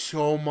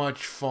so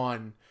much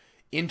fun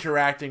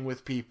interacting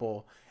with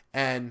people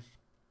and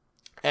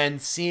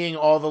seeing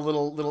all the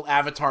little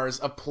avatars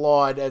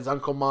applaud as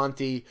Uncle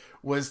Monty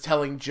was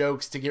telling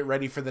jokes to get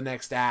ready for the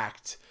next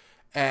act.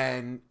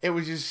 And it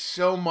was just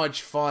so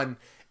much fun.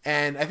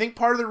 And I think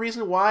part of the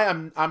reason why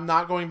I'm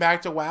not going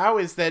back to WoW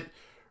is that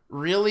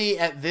really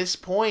at this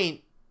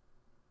point,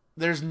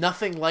 there's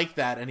nothing like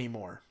that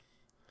anymore.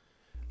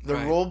 The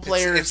right. Role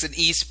players... It's an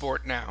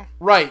esport now.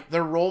 Right.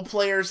 The role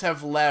players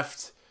have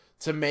left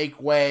to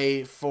make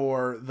way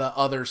for the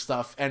other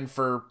stuff and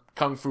for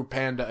Kung Fu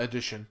Panda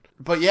edition.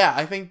 But yeah,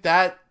 I think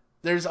that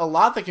there's a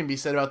lot that can be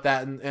said about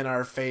that in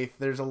our faith.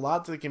 There's a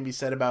lot that can be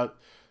said about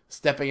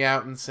stepping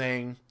out and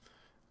saying,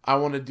 I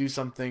want to do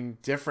something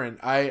different.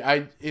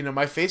 I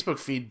my Facebook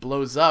feed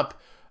blows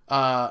up.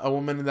 A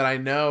woman that I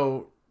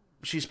know,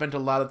 she spent a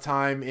lot of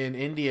time in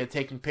India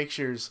taking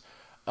pictures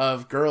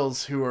of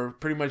girls who are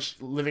pretty much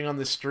living on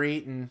the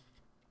street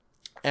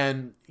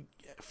and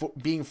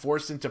being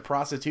forced into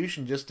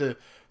prostitution just to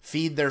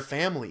feed their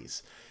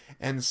families.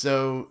 And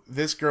so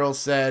this girl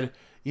said,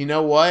 you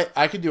know what?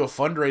 I could do a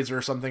fundraiser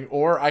or something,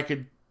 or I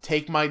could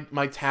take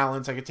my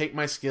talents, I could take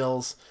my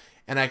skills,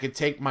 and I could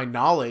take my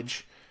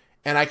knowledge,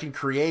 and I can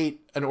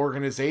create an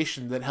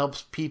organization that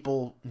helps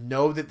people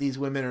know that these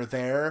women are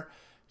there,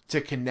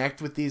 to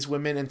connect with these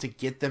women and to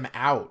get them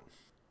out.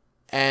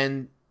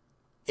 And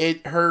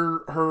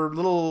her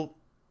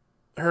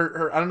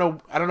I don't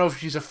know if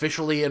she's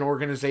officially an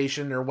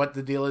organization or what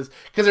the deal is,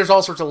 because there's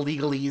all sorts of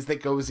legalese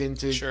that goes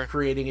into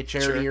creating a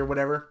charity or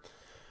whatever.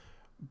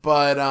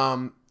 But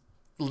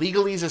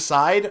legalese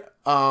aside,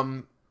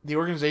 the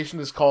organization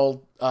is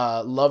called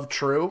Love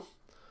True,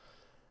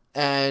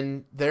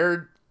 and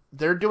they're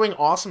doing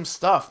awesome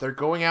stuff. They're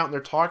going out and they're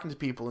talking to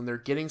people and they're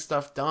getting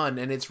stuff done,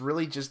 and it's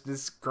really just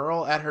this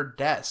girl at her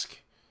desk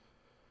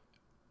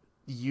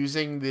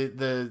using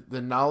the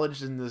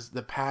knowledge and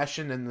the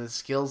passion and the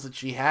skills that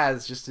she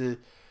has just to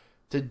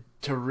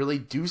really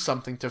do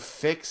something to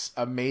fix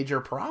a major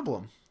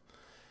problem.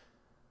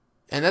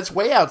 And that's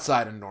way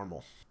outside of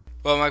normal.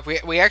 Well, Mike,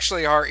 we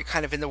actually are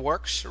kind of in the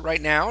works right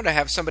now to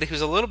have somebody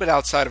who's a little bit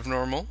outside of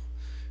normal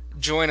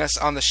join us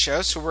on the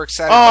show, so we're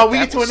excited about that. We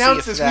get to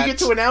announce this. We get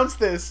to announce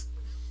this.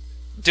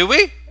 Do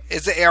we?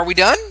 Are we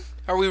done?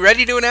 Are we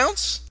ready to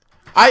announce?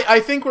 I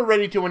think we're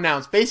ready to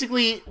announce.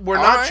 Basically, we're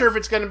not sure if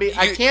it's going to be...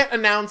 I can't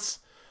announce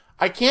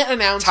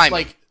timing.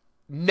 Like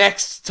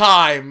next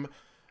time,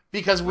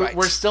 because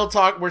we're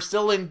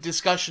still in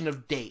discussion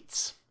of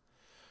dates.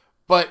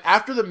 But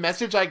after the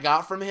message I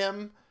got from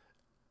him,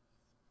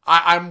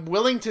 I'm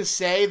willing to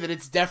say that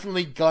it's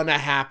definitely gonna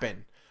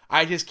happen.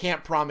 I just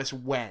can't promise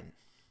when.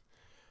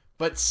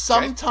 But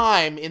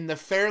sometime in the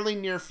fairly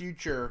near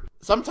future,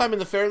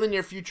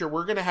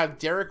 we're going to have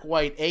Derek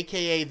White,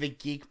 a.k.a. the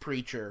Geek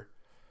Preacher,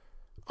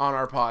 on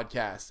our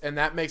podcast. And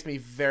that makes me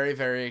very,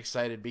 very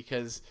excited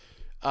because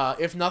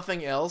if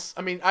nothing else,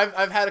 I mean,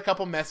 I've had a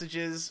couple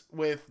messages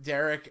with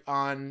Derek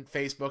on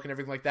Facebook and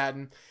everything like that,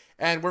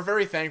 and we're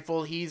very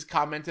thankful. He's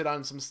commented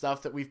on some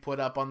stuff that we've put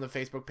up on the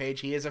Facebook page.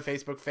 He is a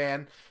Facebook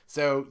fan,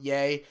 so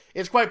yay.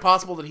 It's quite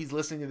possible that he's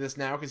listening to this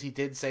now because he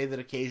did say that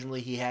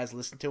occasionally he has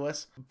listened to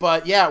us.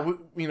 But yeah,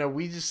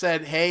 we just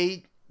said,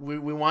 hey, we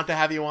want to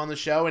have you on the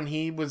show, and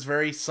he was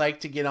very psyched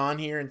to get on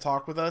here and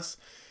talk with us.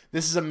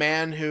 This is a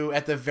man who,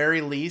 at the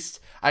very least,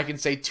 I can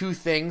say two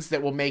things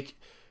that will make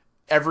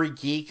every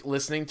geek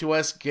listening to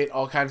us get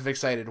all kinds of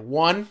excited.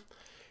 One,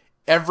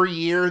 every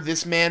year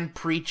this man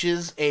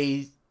preaches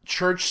a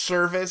church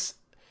service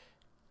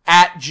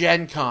at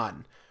Gen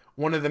Con,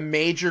 one of the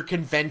major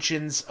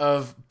conventions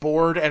of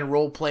board and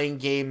role-playing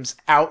games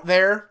out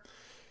there.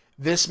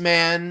 This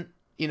man,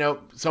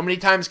 so many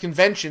times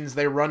conventions,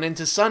 they run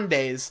into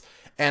Sundays,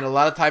 and a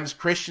lot of times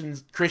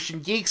Christian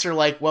geeks are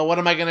like, well, what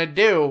am I going to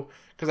do?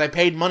 Because I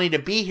paid money to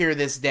be here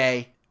this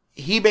day.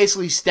 He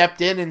basically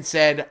stepped in and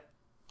said,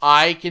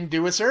 I can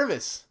do a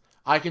service.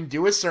 I can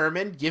do a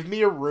sermon. Give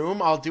me a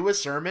room. I'll do a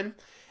sermon.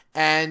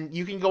 And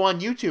you can go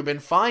on YouTube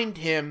and find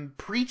him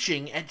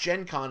preaching at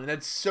Gen Con, and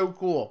that's so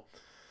cool.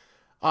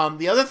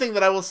 The other thing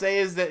that I will say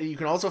is that you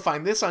can also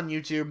find this on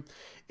YouTube,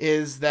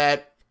 is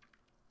that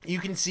you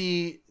can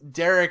see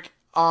Derek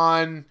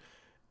on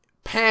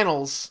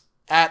panels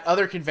at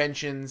other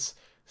conventions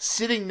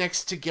sitting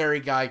next to Gary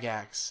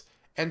Gygax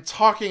and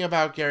talking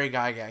about Gary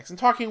Gygax and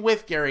talking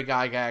with Gary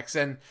Gygax.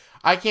 And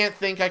I can't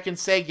think I can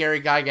say Gary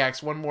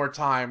Gygax one more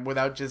time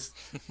without just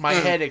my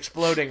head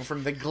exploding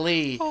from the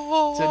glee to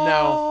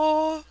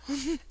know.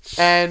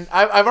 And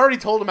I've already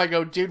told him, I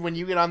go, dude, when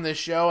you get on this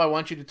show, I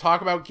want you to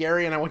talk about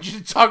Gary, and I want you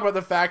to talk about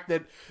the fact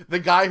that the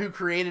guy who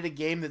created a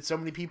game that so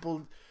many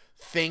people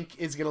think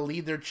is going to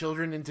lead their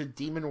children into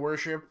demon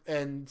worship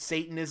and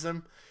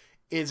Satanism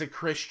is a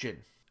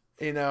Christian.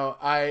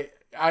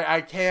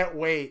 I can't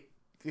wait.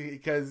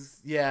 Because,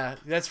 yeah,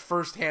 that's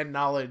firsthand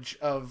knowledge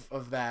of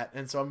that.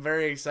 And so I'm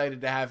very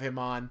excited to have him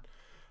on.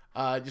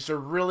 Just a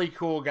really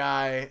cool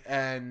guy,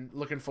 and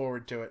looking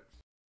forward to it.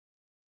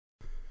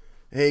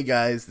 Hey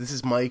guys, this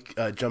is Mike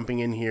jumping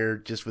in here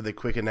just with a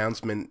quick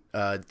announcement.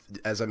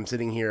 As I'm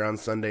sitting here on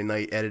Sunday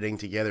night editing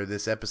together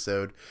this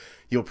episode,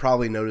 you'll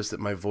probably notice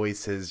that my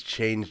voice has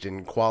changed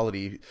in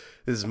quality.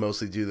 This is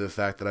mostly due to the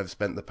fact that I've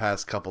spent the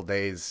past couple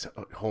days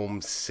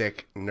home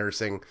sick,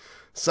 nursing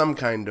some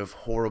kind of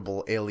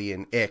horrible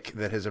alien ick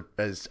that has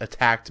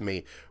attacked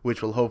me,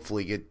 which will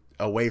hopefully get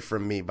away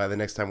from me by the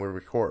next time we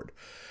record.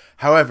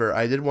 However,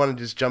 I did want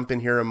to just jump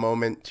in here a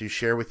moment to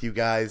share with you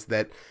guys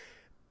that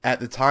at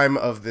the time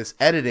of this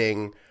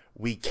editing,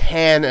 we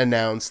can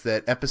announce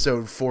that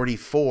episode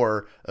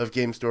 44 of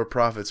Game Store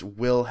Profits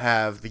will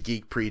have the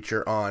Geek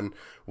Preacher on.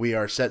 We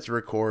are set to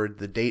record.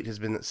 The date has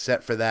been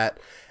set for that.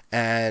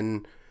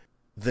 And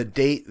the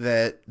date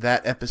that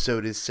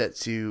episode is set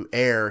to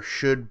air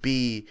should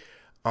be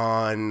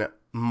on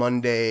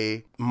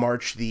Monday,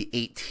 March the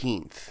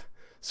 18th.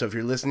 So if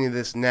you're listening to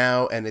this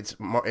now and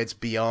it's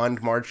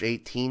beyond March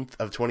 18th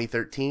of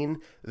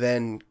 2013,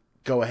 then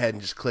go ahead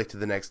and just click to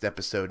the next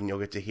episode and you'll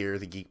get to hear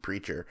the Geek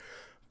Preacher.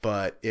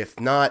 But if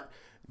not,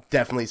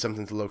 definitely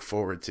something to look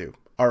forward to.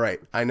 All right,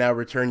 I now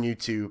return you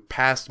to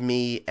past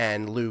me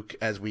and Luke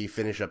as we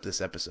finish up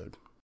this episode.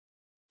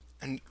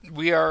 And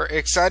we are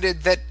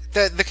excited that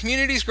the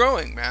community's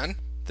growing, man.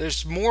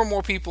 There's more and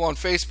more people on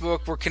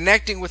Facebook. We're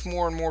connecting with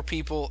more and more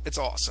people. It's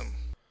awesome.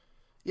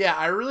 Yeah,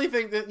 I really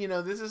think that,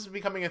 this is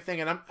becoming a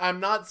thing, and I'm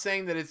not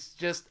saying that it's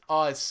just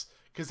us,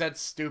 because that's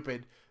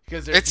stupid.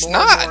 Because it's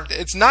not.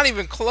 It's not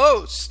even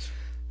close.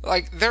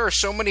 Like, there are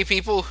so many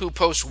people who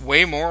post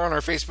way more on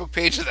our Facebook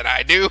page than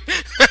I do.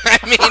 I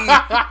mean,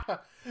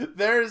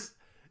 there's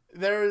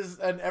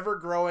an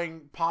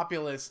ever-growing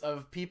populace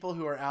of people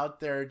who are out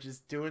there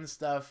just doing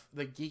stuff,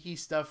 the geeky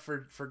stuff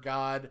for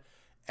God,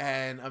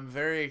 and I'm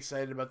very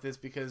excited about this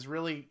because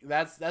really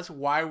that's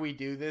why we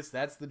do this.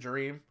 That's the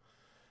dream.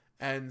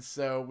 And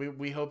so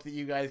we hope that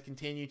you guys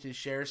continue to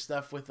share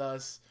stuff with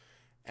us,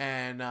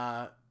 and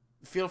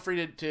feel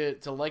free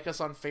to like us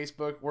on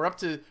Facebook. We're up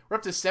to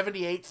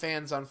 78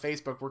 fans on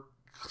Facebook. We're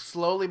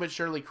slowly but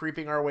surely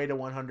creeping our way to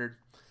 100.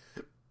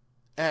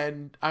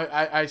 And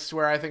I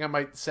swear I think I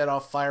might set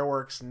off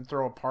fireworks and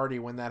throw a party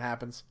when that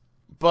happens.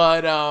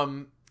 But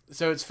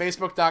so it's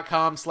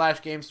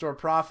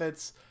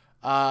facebook.com/GameStoreProfits.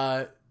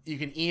 You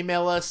can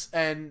email us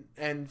and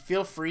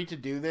feel free to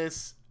do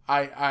this.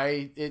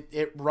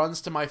 It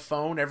runs to my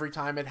phone every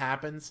time it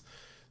happens.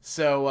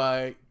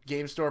 So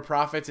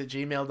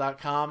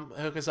GameStoreProfits@gmail.com.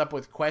 Hook us up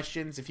with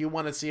questions. If you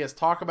want to see us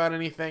talk about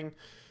anything,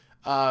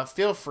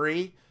 feel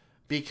free,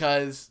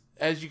 because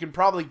as you can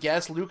probably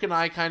guess, Luke and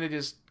I kind of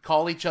just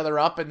call each other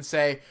up and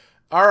say,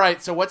 all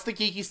right, so what's the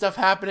geeky stuff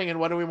happening and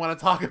what do we want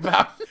to talk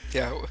about?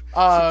 Yeah.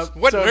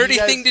 What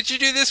nerdy thing did you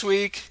do this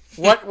week?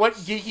 what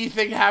geeky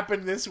thing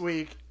happened this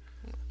week?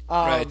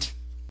 Right.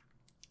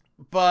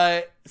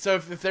 But so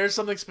if there's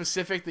something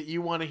specific that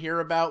you want to hear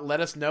about, let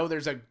us know.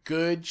 There's a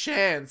good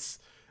chance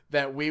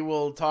that we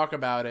will talk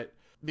about it,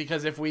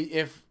 because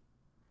if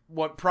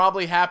what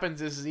probably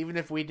happens is even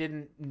if we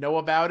didn't know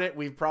about it,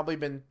 we've probably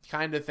been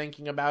kind of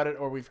thinking about it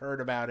or we've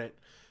heard about it,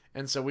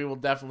 and so we will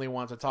definitely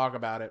want to talk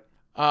about it.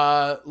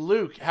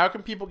 Luke, how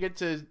can people get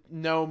to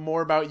know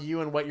more about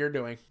you and what you're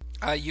doing?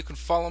 You can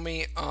follow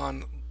me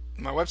on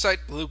my website,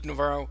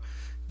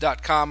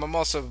 lukenavarro.com. I'm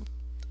also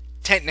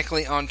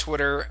technically on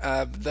Twitter,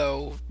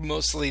 though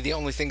mostly the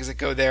only things that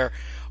go there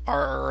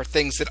are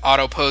things that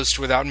auto-post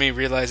without me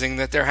realizing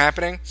that they're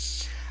happening.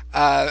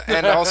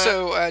 And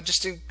also,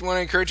 just want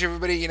to encourage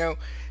everybody, to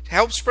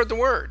help spread the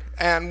word.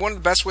 And one of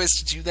the best ways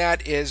to do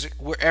that is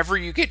wherever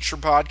you get your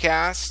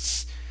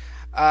podcasts,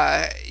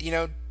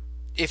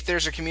 if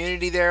there's a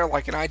community there,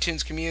 like an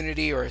iTunes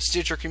community or a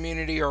Stitcher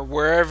community or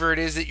wherever it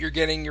is that you're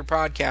getting your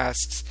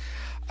podcasts,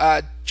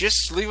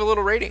 just leave a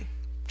little rating.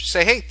 Just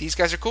say, hey, these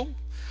guys are cool.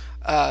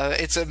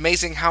 It's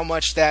amazing how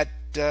much that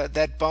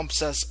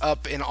bumps us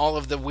up in all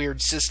of the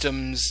weird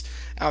systems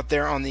out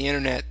there on the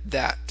internet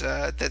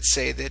that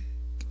say that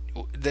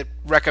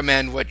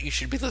recommend what you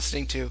should be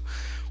listening to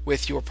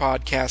with your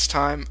podcast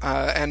time.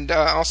 And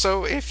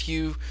also, if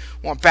you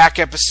want back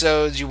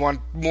episodes, you want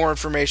more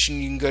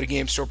information, you can go to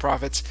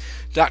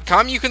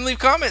GameStoreProfits.com. You can leave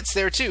comments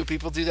there too.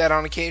 People do that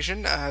on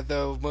occasion,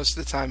 though most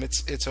of the time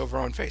it's over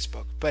on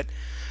Facebook. But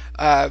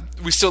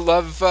we still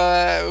love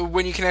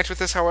when you connect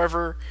with us,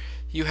 however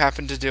you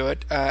happen to do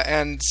it.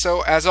 And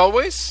so, as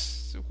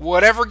always,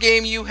 whatever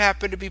game you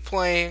happen to be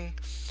playing,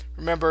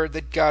 remember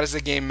that God is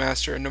the game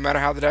master, and no matter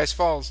how the dice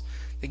falls,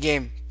 the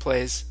game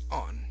plays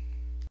on.